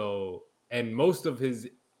 And most of his,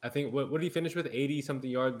 I think, what did he finish with? 80 something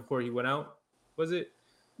yards before he went out. Was it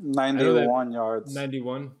 91 yards?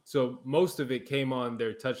 91. So most of it came on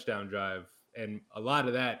their touchdown drive, and a lot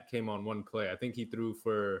of that came on one play. I think he threw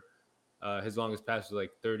for his longest pass was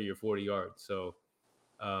like 30 or 40 yards. So,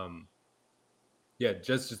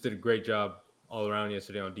 Jets just did a great job all around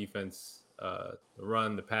yesterday on defense. The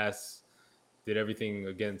run, the pass, did everything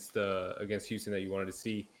against Houston that you wanted to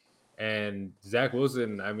see. And Zach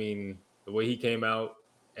Wilson, I mean, the way he came out,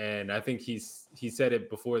 and I think he said it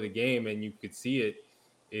before the game, and you could see it,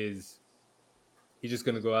 is he's just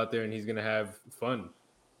going to go out there and he's going to have fun.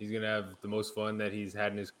 He's going to have the most fun that he's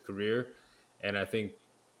had in his career. And I think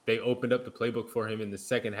they opened up the playbook for him in the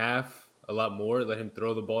second half a lot more, let him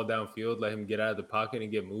throw the ball downfield, let him get out of the pocket and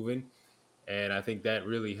get moving. And I think that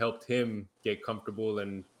really helped him get comfortable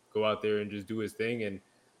and go out there and just do his thing. And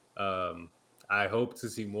I hope to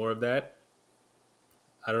see more of that.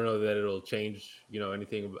 I don't know that it'll change,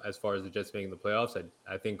 anything as far as the Jets making the playoffs.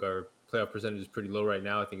 I think our playoff percentage is pretty low right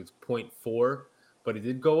now. I think it's 0.4, but it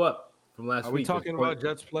did go up from last week. Are we talking about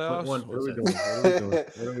Jets playoffs? What are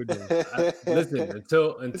we doing? Listen,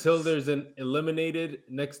 until there's an eliminated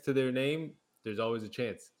next to their name, there's always a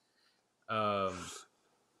chance. We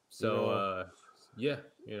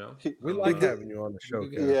like having you on the show.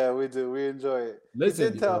 Yeah, we do. We enjoy it.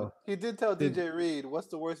 Listen, he did tell DJ Reed, what's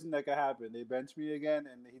the worst thing that could happen? They bench me again,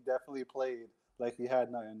 and he definitely played like he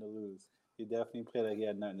had nothing to lose. He definitely played like he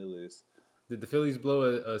had nothing to lose. Did the Phillies blow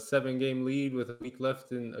a 7-game lead with a week left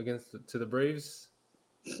to the Braves?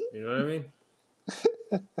 You know what I mean?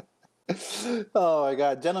 Oh my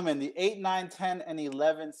God, gentlemen! The 8, 9, 10, and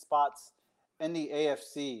 11 spots in the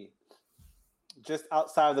AFC, just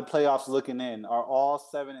outside of the playoffs, looking in, are all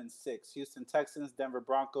 7 and 6. Houston Texans, Denver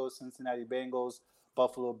Broncos, Cincinnati Bengals,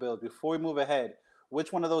 Buffalo Bills. Before we move ahead,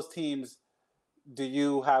 which one of those teams do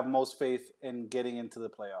you have most faith in getting into the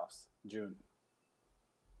playoffs, June?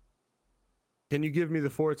 Can you give me the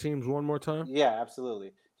 4 teams one more time? Yeah,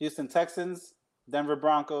 absolutely. Houston Texans, Denver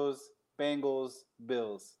Broncos, Bengals,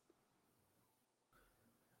 Bills.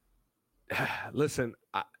 Listen,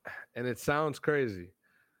 and it sounds crazy,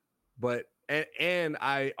 but and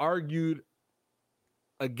I argued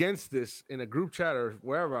against this in a group chat or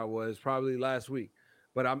wherever I was probably last week.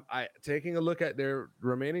 But I taking a look at their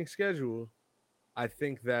remaining schedule. I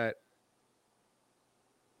think that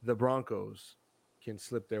the Broncos can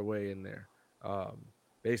slip their way in there.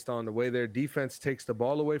 Based on the way their defense takes the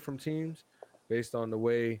ball away from teams, based on the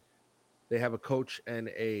way they have a coach and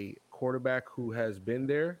a quarterback who has been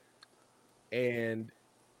there, and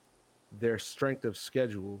their strength of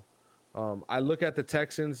schedule. I look at the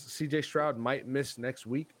Texans. CJ Stroud might miss next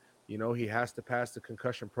week. He has to pass the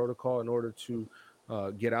concussion protocol in order to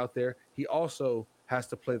get out there. He also has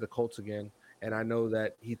to play the Colts again. And I know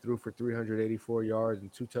that he threw for 384 yards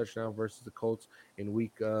and 2 touchdowns versus the Colts in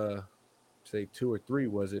week say 2 or 3,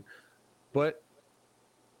 was it? But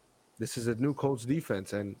this is a new Colts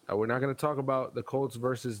defense, and we're not going to talk about the Colts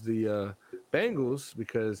versus the Bengals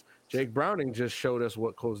because Jake Browning just showed us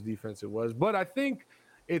what Colts defense it was. But I think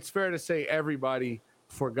it's fair to say everybody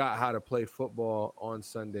forgot how to play football on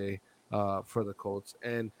Sunday for the Colts,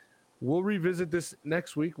 and we'll revisit this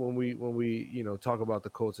next week when we talk about the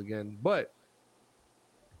Colts again. But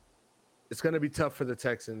it's going to be tough for the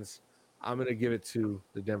Texans. I'm going to give it to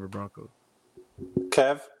the Denver Broncos.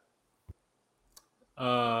 Kev?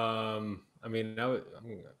 I'd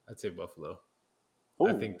say Buffalo. Ooh.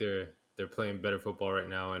 I think they're playing better football right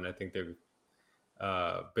now, and I think they're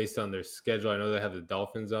based on their schedule. I know they have the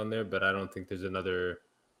Dolphins on there, but I don't think there's another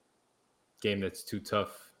game that's too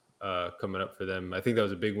tough coming up for them. I think that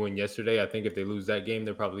was a big win yesterday. I think if they lose that game,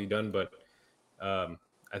 they're probably done. But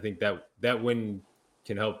I think that win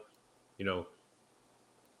can help,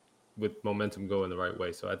 with momentum going the right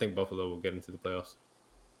way. So I think Buffalo will get into the playoffs.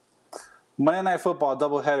 Monday Night Football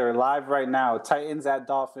doubleheader live right now. Titans at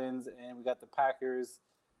Dolphins, and we got the Packers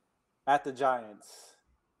at the Giants.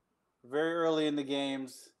 Very early in the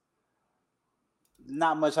games.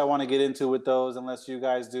 not much I want to get into with those unless you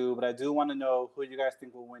guys do, but I do want to know who you guys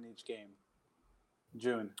think will win each game.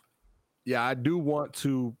 June. Yeah, I do want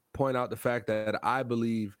to point out the fact that I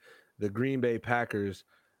believe the Green Bay Packers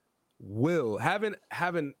will have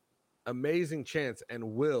an amazing chance and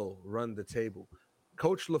will run the table.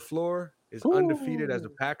 Coach LaFleur is undefeated as a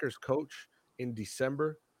Packers coach in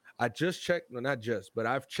December. I just checked, no, not just, but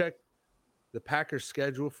I've checked the Packers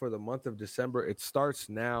schedule for the month of December. It starts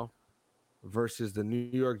now versus the New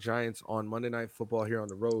York Giants on Monday Night Football here on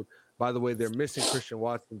the road. By the way, they're missing Christian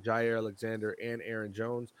Watson, Jair Alexander, and Aaron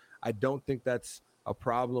Jones. I don't think that's a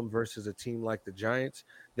problem versus a team like the Giants.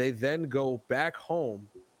 They then go back home.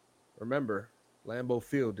 Remember, Lambeau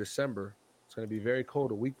Field, December. It's going to be very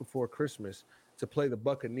cold a week before Christmas to play the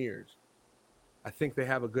Buccaneers. I think they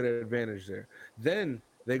have a good advantage there. Then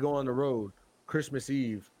they go on the road Christmas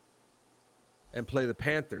Eve and play the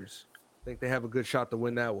Panthers. I think they have a good shot to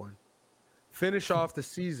win that one. Finish off the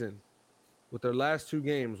season with their last two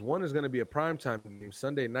games. One is going to be a primetime game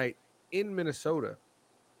Sunday night in Minnesota.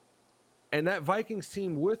 And that Vikings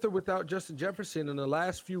team, with or without Justin Jefferson, in the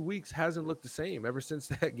last few weeks hasn't looked the same ever since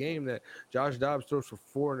that game that Josh Dobbs throws for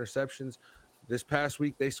 4 interceptions. This past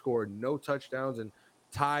week, they scored no touchdowns and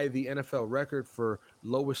tie the NFL record for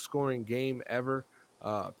lowest scoring game ever,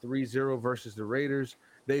 3-0 versus the Raiders.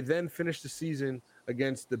 They then finished the season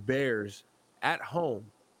against the Bears at home.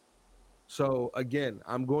 So, again,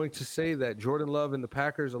 I'm going to say that Jordan Love and the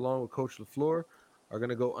Packers, along with Coach LaFleur, are going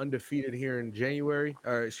to go undefeated here in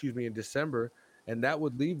in December, and that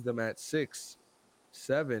would leave them at 6,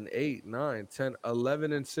 7, 8, 9, 10,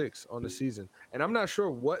 11, and 6 on the season. And I'm not sure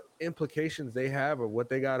what implications they have or what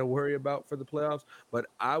they got to worry about for the playoffs, but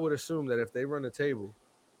I would assume that if they run the table,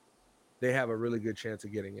 they have a really good chance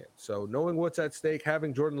of getting in. So knowing what's at stake,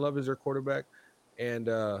 having Jordan Love as their quarterback, and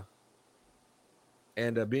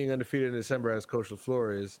being undefeated in December as Coach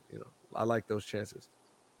LaFleur is, I like those chances.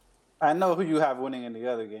 I know who you have winning in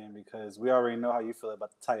the other game because we already know how you feel about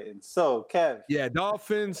the Titans. So, Kev. Yeah,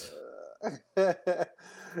 Dolphins.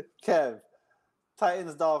 Kev.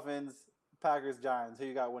 Titans, Dolphins, Packers, Giants. Who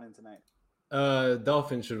you got winning tonight?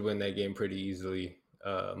 Dolphins should win that game pretty easily.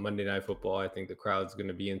 Monday Night Football, I think the crowd's going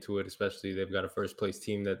to be into it, especially they've got a first-place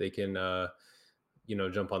team that they can,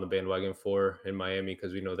 jump on the bandwagon for in Miami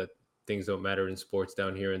because we know that things don't matter in sports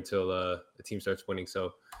down here until the team starts winning.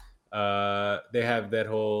 So they have that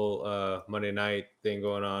whole Monday night thing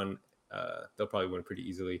going on. They'll probably win pretty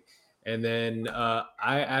easily. And then I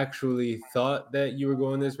actually thought that you were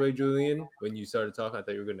going this way, Julian. When you started talking, I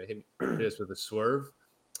thought you were going to hit us with a swerve.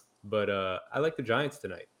 But I like the Giants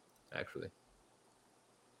tonight, actually.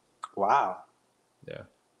 Wow. Yeah.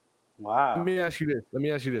 Wow. Let me ask you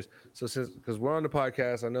this. So because we're on the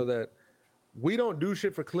podcast, I know that we don't do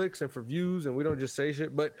shit for clicks and for views, and we don't just say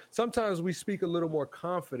shit, but sometimes we speak a little more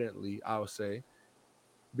confidently, I'll say,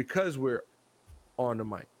 because we're on the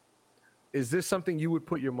mic. Is this something you would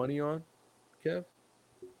put your money on, Kev?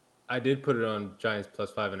 I did put it on Giants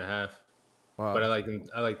plus 5.5. Wow. But I like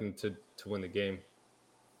them to win the game.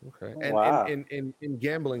 Okay. And wow. in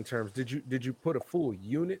gambling terms, did you put a full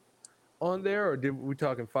unit on there, or did we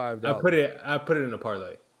talking $5? I put it in a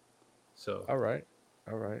parlay. So all right.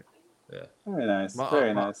 Yeah. Very nice.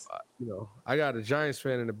 Very nice. I got a Giants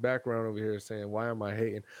fan in the background over here saying, "Why am I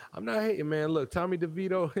hating?" I'm not hating, man. Look, Tommy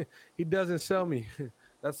DeVito, he doesn't sell me.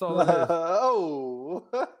 That's all it is. Oh.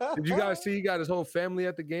 Did you guys see he got his whole family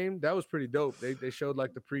at the game? That was pretty dope. They showed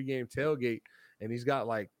like the pregame tailgate, and he's got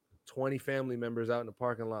like 20 family members out in the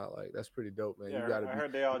parking lot. Like, that's pretty dope, man. Yeah, You gotta I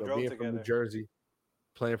heard they all drove being together. from New Jersey,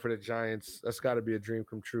 playing for the Giants. That's got to be a dream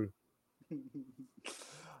come true.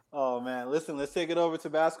 Oh, man. Listen, let's take it over to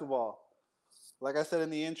basketball. Like I said in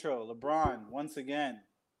the intro, LeBron, once again,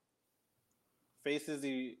 faces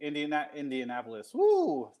the Indianapolis.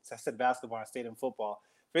 Woo! I said basketball. I stayed in football.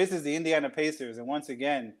 Faces the Indiana Pacers. And once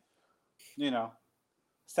again,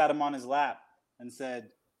 sat him on his lap and said,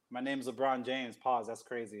 "My name's LeBron James." Pause. That's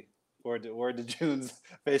crazy. Word to June's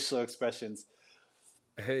facial expressions.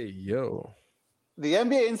 Hey, yo. The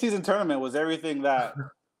NBA in-season tournament was everything that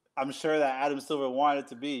I'm sure that Adam Silver wanted it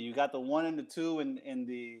to be. You got the 1 and the 2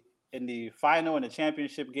 in the final and the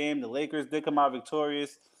championship game. The Lakers did come out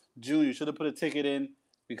victorious. June, you should have put a ticket in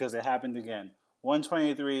because it happened again.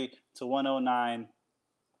 123-109.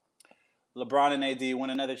 LeBron and AD win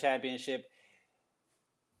another championship.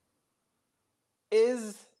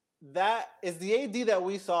 Is the AD that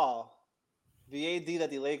we saw the AD that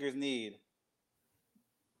the Lakers need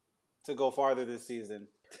to go farther this season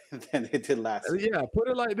than they did last year? Yeah, put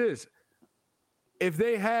it like this. If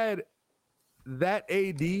they had that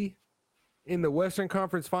AD in the Western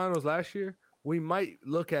Conference Finals last year, we might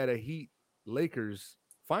look at a Heat Lakers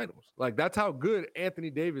finals. Like that's how good Anthony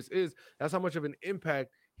Davis is. That's how much of an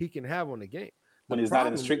impact he can have on the game. When he's not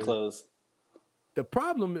in street clothes. The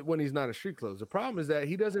problem when he's not in street clothes, the problem is that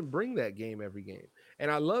he doesn't bring that game every game.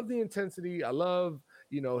 And I love the intensity. I love,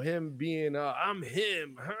 him being, I'm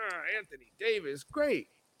him, Anthony Davis, great.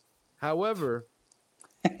 However,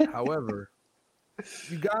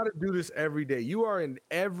 you got to do this every day. You are an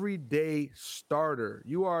everyday starter.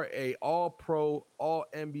 You are a all-pro,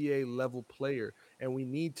 all-NBA level player, and we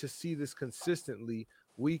need to see this consistently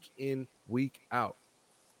week in, week out.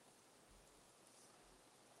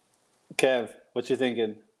 Kev, what you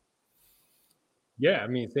thinking? Yeah, I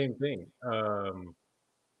mean, same thing.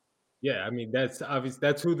 Yeah, I mean, that's obvious.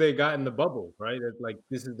 That's who they got in the bubble, right? It's like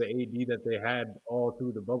this is the AD that they had all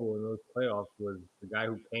through the bubble in those playoffs, was the guy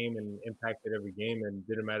who came and impacted every game, and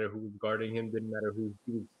didn't matter who was guarding him, didn't matter who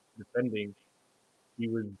he was defending. He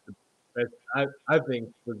was the best. I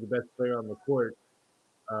think was the best player on the court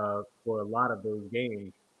for a lot of those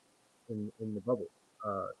games in the bubble.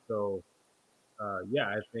 Yeah,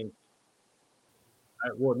 I think.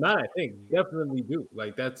 Definitely do.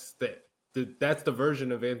 Like that's the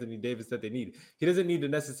version of Anthony Davis that they need. He doesn't need to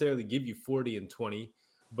necessarily give you 40 and 20,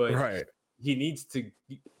 but right. He needs to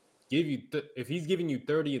give you if he's giving you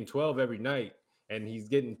 30 and 12 every night and he's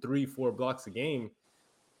getting 3-4 blocks a game,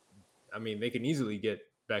 I mean, they can easily get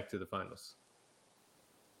back to the finals.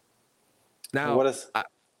 Now, Kev,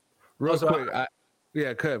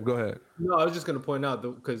 go ahead. No, I was just going to point out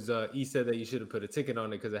because he said that you should have put a ticket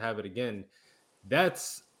on it because I have it again.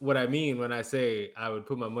 That's what I mean when I say I would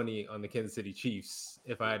put my money on the Kansas City Chiefs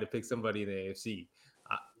if I had to pick somebody in the AFC.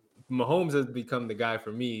 Mahomes has become the guy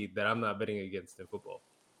for me that I'm not betting against in football.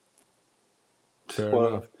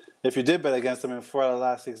 Well, if you did bet against him in 4 out of the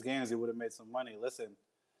last 6 games, you would have made some money. Listen,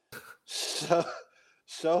 Shohei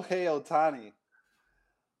Ohtani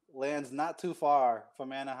lands not too far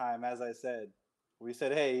from Anaheim, as I said. We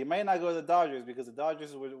said, hey, he may not go to the Dodgers because the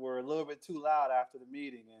Dodgers were a little bit too loud after the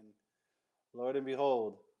meeting, and Lord and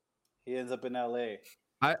behold, he ends up in LA.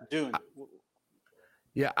 June.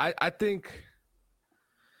 I think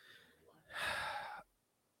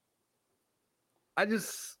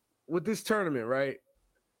with this tournament, right?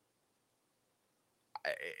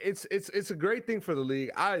 It's a great thing for the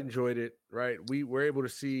league. I enjoyed it, right? We were able to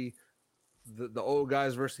see the old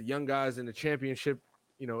guys versus the young guys in the championship,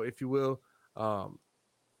 if you will.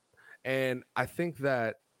 And I think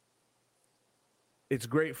that it's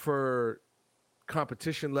great for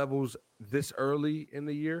competition levels this early in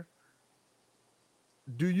the year.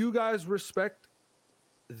 Do you guys respect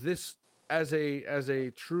this as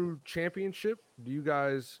a true championship? Do you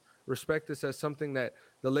guys respect this as something that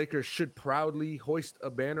the Lakers should proudly hoist a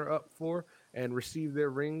banner up for and receive their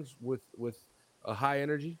rings with a high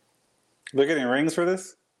energy? They're getting rings for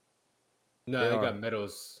this? No, they got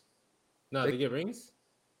medals. No, they get rings?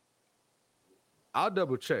 I'll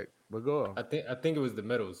double check, but go on. I think it was the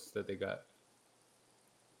medals that they got.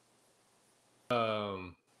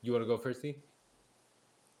 You want to go first, T?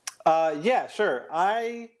 Yeah, sure.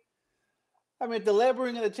 I mean, if the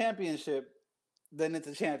laboring of the championship, then it's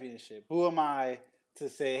a championship. Who am I to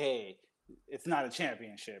say, hey, it's not a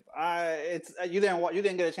championship? You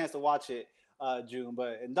didn't get a chance to watch it, June.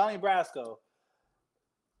 But in Donnie Brasco,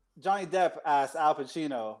 Johnny Depp asked Al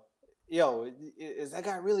Pacino, yo, is that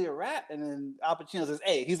guy really a rat? And then Al Pacino says,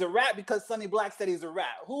 hey, he's a rat because Sonny Black said he's a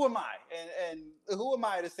rat. Who am I? And who am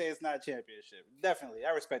I to say it's not a championship? Definitely.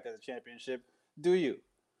 I respect that as a championship. Do you,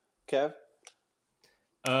 Kev?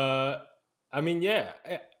 I mean, yeah.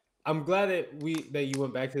 I'm glad that you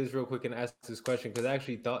went back to this real quick and asked this question because I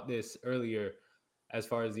actually thought this earlier as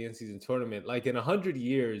far as the in-season tournament. Like in 100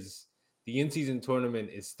 years, the in-season tournament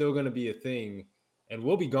is still going to be a thing and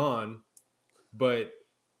we'll be gone. But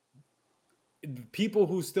people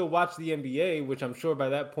who still watch the NBA, which I'm sure by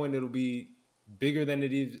that point it'll be bigger than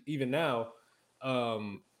it is even now,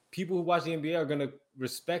 people who watch the NBA are going to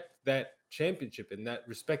respect that championship and that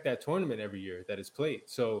respect that tournament every year that is played.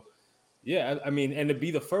 So, yeah, I mean, and to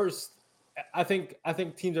be the first, I think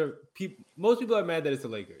teams most people are mad that it's the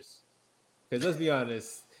Lakers. Because let's be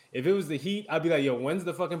honest, if it was the Heat, I'd be like, yo, when's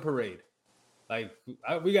the fucking parade? Like,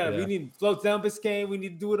 we need floats down Biscayne. We need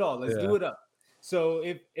to do it all. Let's do it up. So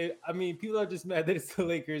people are just mad that it's the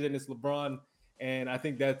Lakers and it's LeBron, and I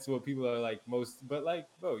think that's what people are like most. But like,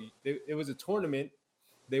 bro, it was a tournament.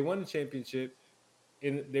 They won the championship,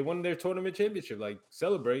 and they won their tournament championship. Like,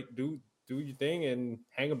 celebrate, do your thing, and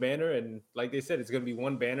hang a banner. And like they said, it's gonna be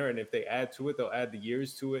one banner, and if they add to it, they'll add the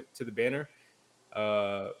years to the banner.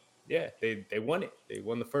 They won it. They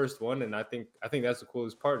won the first one, and I think that's the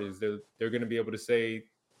coolest part is they're gonna be able to say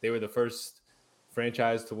they were the first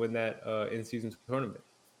franchise to win that in-season tournament.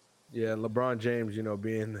 Yeah, LeBron James,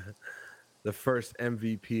 being the first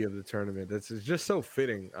MVP of the tournament. That's just so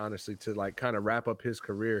fitting, honestly, to like kind of wrap up his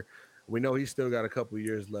career. We know he's still got a couple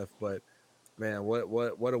years left, but man,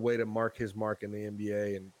 what a way to mark his mark in the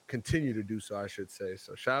NBA and continue to do so, I should say.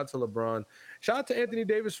 So shout out to LeBron. Shout out to Anthony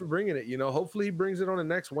Davis for bringing it. Hopefully he brings it on the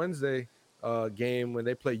next Wednesday game when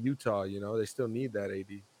they play Utah. They still need that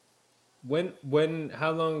AD.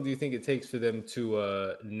 How long do you think it takes for them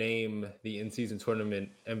to name the in-season tournament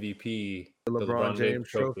MVP the LeBron James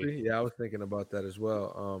trophy? Yeah, I was thinking about that as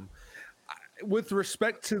well. With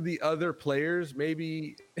respect to the other players,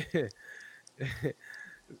 maybe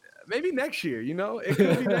maybe next year, it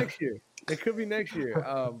could be next year. It could be next year.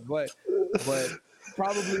 But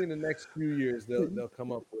probably in the next few years they'll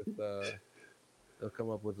come up with a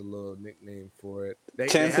little nickname for it. They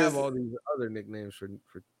have all these other nicknames for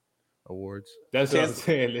awards. That's what I'm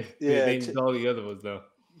saying. They need all the other ones though.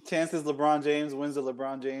 Chances LeBron James wins the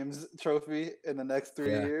LeBron James trophy in the next 3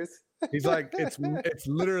 years. He's like, it's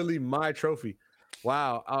literally my trophy.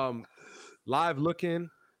 Wow. Live looking.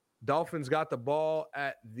 Dolphins got the ball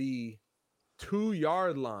at the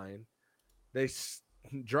 2-yard line. They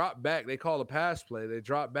drop back. They call a pass play. They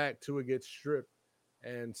drop back. Tua gets stripped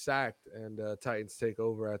and sacked, and Titans take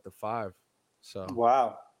over at the 5. So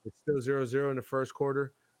wow, it's still 0-0 in the first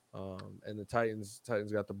quarter, and the Titans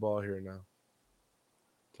got the ball here now.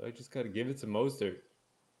 So I just got to give it to Mostert.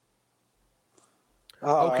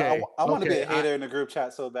 Okay, I want to be a hater in the group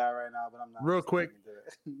chat so bad right now, but I'm not. Real quick,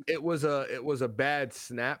 it was a bad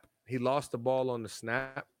snap. He lost the ball on the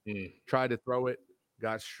snap, tried to throw it,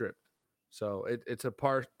 got stripped. So it's a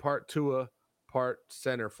part Tua, part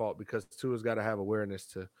center fault because Tua's got to have awareness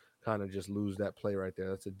to kind of just lose that play right there.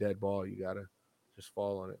 That's a dead ball. You got to just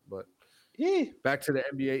fall on it. But back to the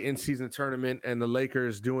NBA in-season tournament and the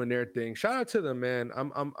Lakers doing their thing. Shout out to them, man.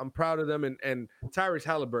 I'm proud of them. And Tyrese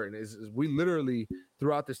Halliburton is we literally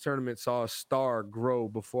throughout this tournament saw a star grow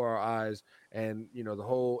before our eyes. And, the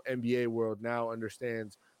whole NBA world now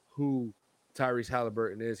understands who Tyrese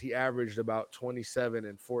Halliburton is. He averaged about 27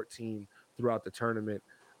 and 14 throughout the tournament.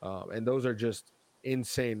 And those are just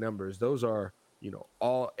insane numbers. Those are,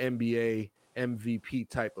 all NBA MVP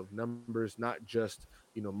type of numbers, not just,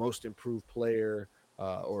 most improved player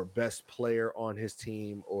or best player on his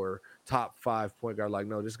team or top 5 point guard. Like,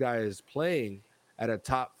 no, this guy is playing at a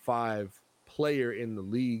top 5 player in the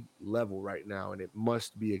league level right now, and it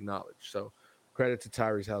must be acknowledged. So credit to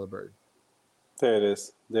Tyrese Halliburton. There it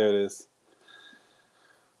is.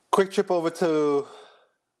 Quick trip over to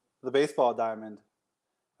the baseball diamond.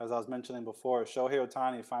 As I was mentioning before, Shohei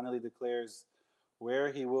Ohtani finally declares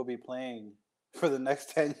where he will be playing for the next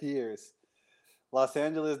 10 years. Los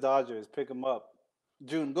Angeles Dodgers pick him up.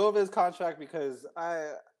 June, go over his contract because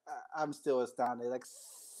I'm still astounded. Like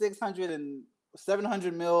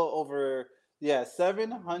 700 mil over,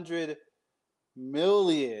 700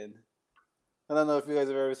 million. I don't know if you guys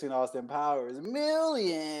have ever seen Austin Powers.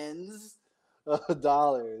 Millions of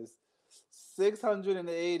dollars.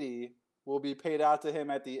 680 will be paid out to him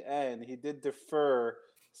at the end. He did defer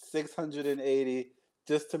 680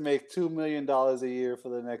 just to make $2 million a year for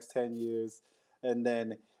the next 10 years. And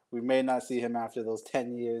then we may not see him after those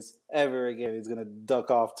 10 years ever again. He's going to duck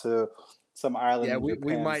off to some island. Yeah, we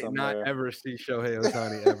might somewhere. Not ever see Shohei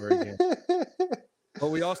Ohtani ever again. But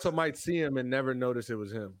we also might see him and never notice it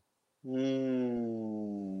was him.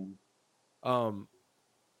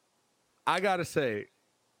 I got to say,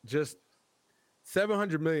 just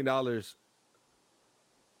 $700 million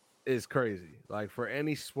is crazy. Like for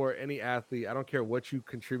any sport, any athlete, I don't care what you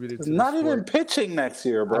contributed to. Not even pitching next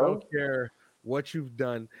year, bro. I don't care what you've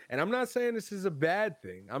done. And I'm not saying this is a bad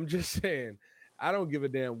thing. I'm just saying I don't give a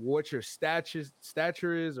damn what your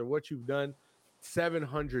stature is or what you've done.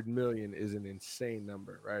 700 million is an insane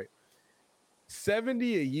number, right?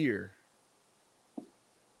 70 a year.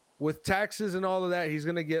 With taxes and all of that, he's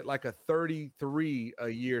going to get like a 33 a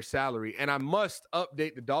year salary. And I must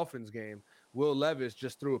update the Dolphins game. Will Levis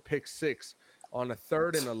just threw a pick 6 on a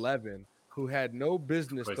 3rd and 11, who had no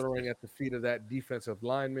business throwing at the feet of that defensive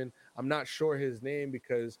lineman. I'm not sure his name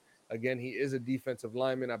because, again, he is a defensive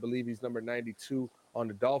lineman. I believe he's number 92 on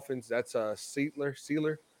the Dolphins. That's a Sealer.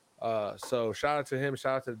 So shout out to him.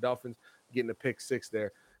 Shout out to the Dolphins getting a pick 6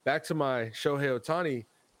 there. Back to my Shohei Ohtani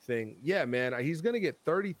thing. Yeah, man, he's going to get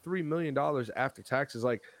 $33 million after taxes.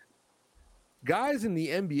 Like, guys in the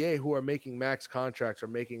NBA who are making max contracts are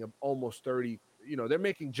making almost 30, they're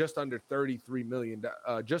making just under $33 million,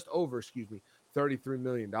 $33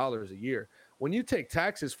 million a year. When you take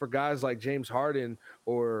taxes for guys like James Harden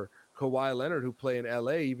or Kawhi Leonard who play in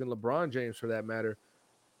LA, even LeBron James for that matter,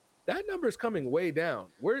 that number is coming way down.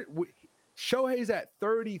 Shohei's at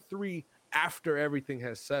 33 after everything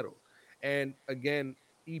has settled. And again,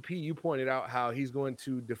 EP, you pointed out how he's going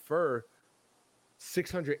to defer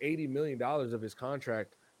 $680 million of his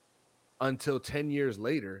contract until 10 years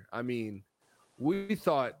later. I mean, we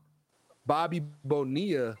thought Bobby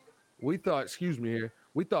Bonilla had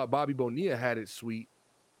it sweet.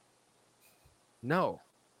 No.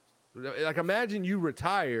 Like, imagine you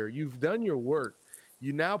retire, you've done your work,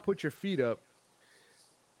 you now put your feet up,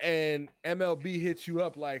 and MLB hits you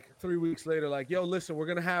up like 3 weeks later, like, yo, listen, we're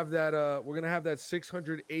gonna have that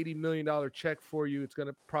 $680 million check for you. It's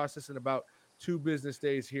gonna process in about 2 business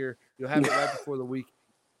days here. You'll have it right before the week.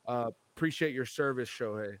 Appreciate your service,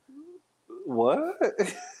 Shohei. What?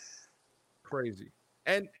 Crazy.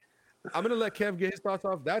 And I'm gonna let Kev get his thoughts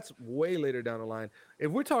off. That's way later down the line. If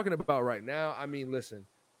we're talking about right now, I mean, listen,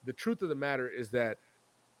 the truth of the matter is that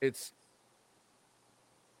it's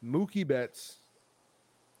Mookie Betts,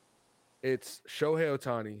 it's Shohei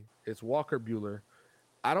Ohtani, it's Walker Buehler.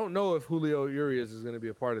 I don't know if Julio Urias is going to be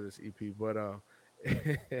a part of this EP, but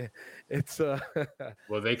it's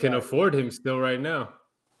well, they can afford him still right now.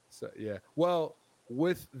 So yeah. Well,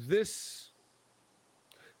 with this,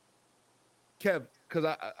 Kev,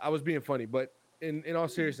 because I was being funny, but in all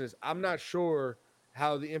seriousness, I'm not sure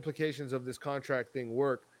how the implications of this contract thing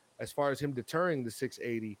work as far as him deterring the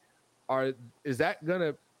 680. Is that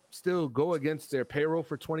gonna still go against their payroll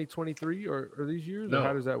for 2023 or these years? No. Or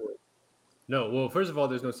how does that work? No, well, first of all,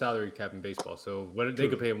 there's no salary cap in baseball, so they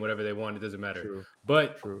could pay him whatever they want. It doesn't matter. True.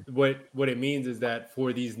 But True. what it means is that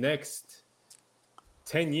for these next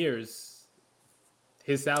 10 years,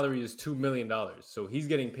 his salary is $2 million. So he's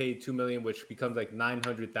getting paid $2 million, which becomes like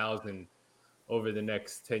 $900,000 over the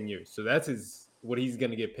next 10 years. So that's what he's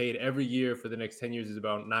going to get paid every year for the next 10 years is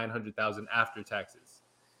about $900,000 after taxes.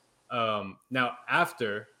 Now,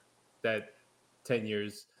 after that 10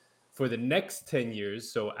 years, for the next 10 years,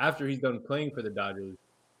 so after he's done playing for the Dodgers,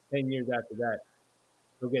 10 years after that,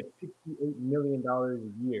 he'll get $68 million a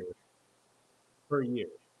year per year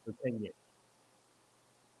for 10 years.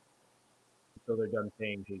 So they're done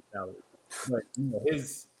paying his salary. But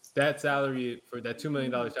that salary for that $2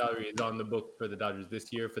 million salary is on the book for the Dodgers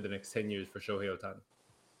this year for the next 10 years for Shohei Ohtani.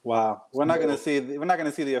 Wow, we're not gonna see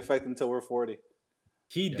the effect until we're 40.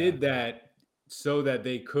 He did that so that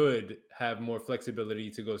they could have more flexibility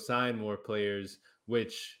to go sign more players,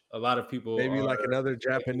 which a lot of people maybe like another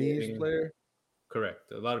Japanese player.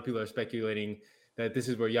 Correct. A lot of people are speculating that this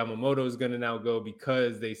is where Yamamoto is going to now go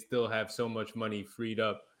because they still have so much money freed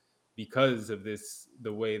up because of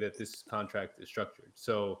the way that this contract is structured.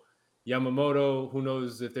 So Yamamoto, who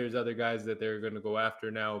knows if there's other guys that they're going to go after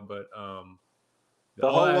now, but the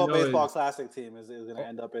whole World Baseball Classic team is going to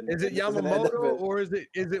end up in. Is it Yamamoto or is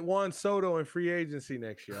it Juan Soto in free agency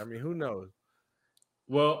next year? I mean, who knows?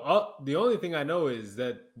 Well, the only thing I know is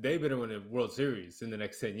that they've been in a World Series in the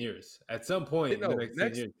next 10 years. At some point in the next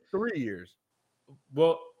 10 years. 3 years.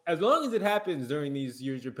 Well, as long as it happens during these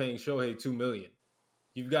years, you're paying Shohei $2 million.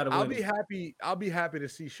 You've got to win. I'll be happy to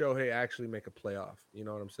see Shohei actually make a playoff. You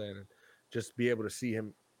know what I'm saying? And just be able to see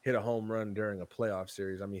him hit a home run during a playoff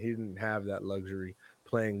series. I mean, he didn't have that luxury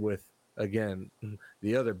playing with, again,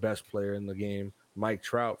 the other best player in the game, Mike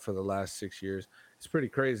Trout, for the last 6 years. It's pretty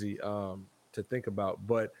crazy to think about,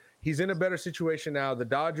 but he's in a better situation now. The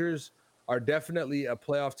Dodgers are definitely a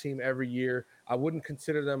playoff team every year. I wouldn't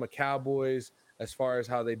consider them a Cowboys as far as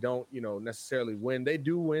how they don't, necessarily win. They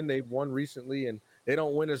do win. They've won recently, and they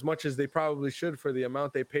don't win as much as they probably should for the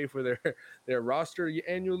amount they pay for their roster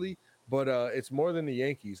annually. But it's more than the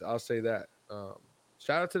Yankees. I'll say that.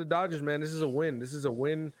 Shout out to the Dodgers, man. This is a win. This is a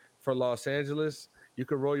win for Los Angeles. You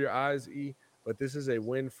can roll your eyes, E, but this is a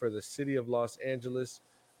win for the city of Los Angeles.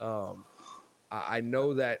 I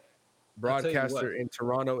know that broadcaster in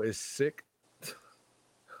Toronto is sick.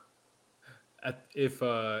 If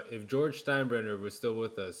George Steinbrenner was still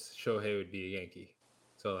with us, Shohei would be a Yankee.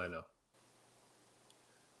 That's all I know.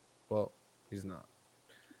 Well, he's not.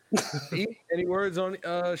 Any words on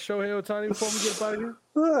Shohei Ohtani before we get out of here?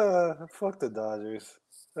 Fuck the Dodgers.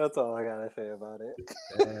 That's all I gotta say about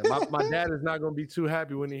it. My dad is not gonna be too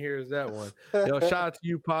happy when he hears that one. Yo, shout out to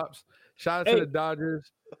you, Pops. Shout out to the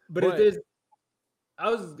Dodgers. But if there's, I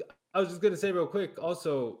was just gonna say real quick.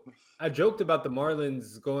 Also, I joked about the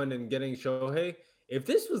Marlins going and getting Shohei. If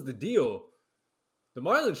this was the deal, the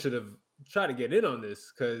Marlins should have tried to get in on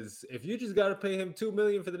this, because if you just got to pay him $2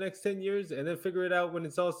 million for the next 10 years and then figure it out when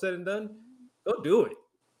it's all said and done, don't do it.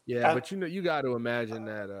 Yeah, but you got to imagine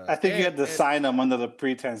that. I think you had to sign him under the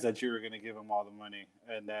pretense that you were going to give him all the money,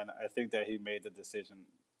 and then I think that he made the decision.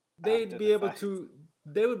 They would be able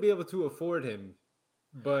to afford him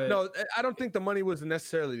But No, I don't think the money was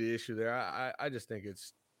necessarily the issue there. I just think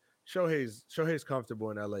it's Shohei's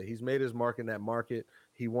comfortable in LA. He's made his mark in that market.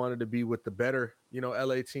 He wanted to be with the better,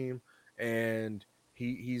 LA team, and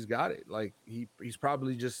he's got it. Like he's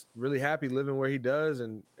probably just really happy living where he does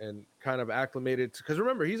and kind of acclimated. Because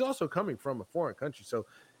remember, he's also coming from a foreign country, so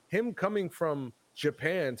him coming from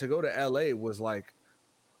Japan to go to LA was like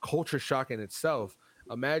culture shock in itself.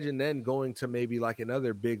 Imagine then going to maybe like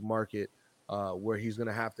another big market where he's going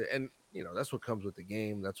to have to, and that's what comes with the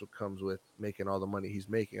game. That's what comes with making all the money he's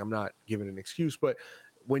making. I'm not giving an excuse, but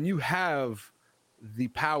when you have the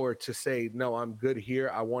power to say, no, I'm good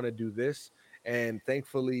here, I want to do this. And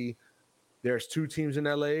thankfully there's two teams in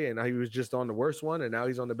LA and he was just on the worst one and now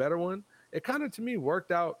he's on the better one. It kind of, to me,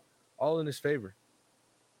 worked out all in his favor.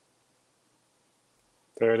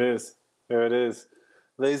 There it is. There it is.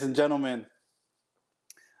 Ladies and gentlemen,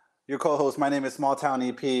 your co-host, my name is Small Town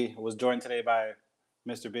EP, was joined today by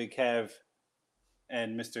Mr. Big Kev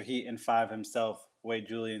and Mr. Heat and Five himself, Wade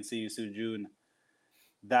Julian, see you soon, June.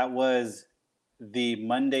 That was the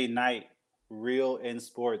Monday night Real in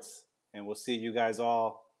Sports, and we'll see you guys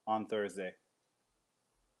all on Thursday.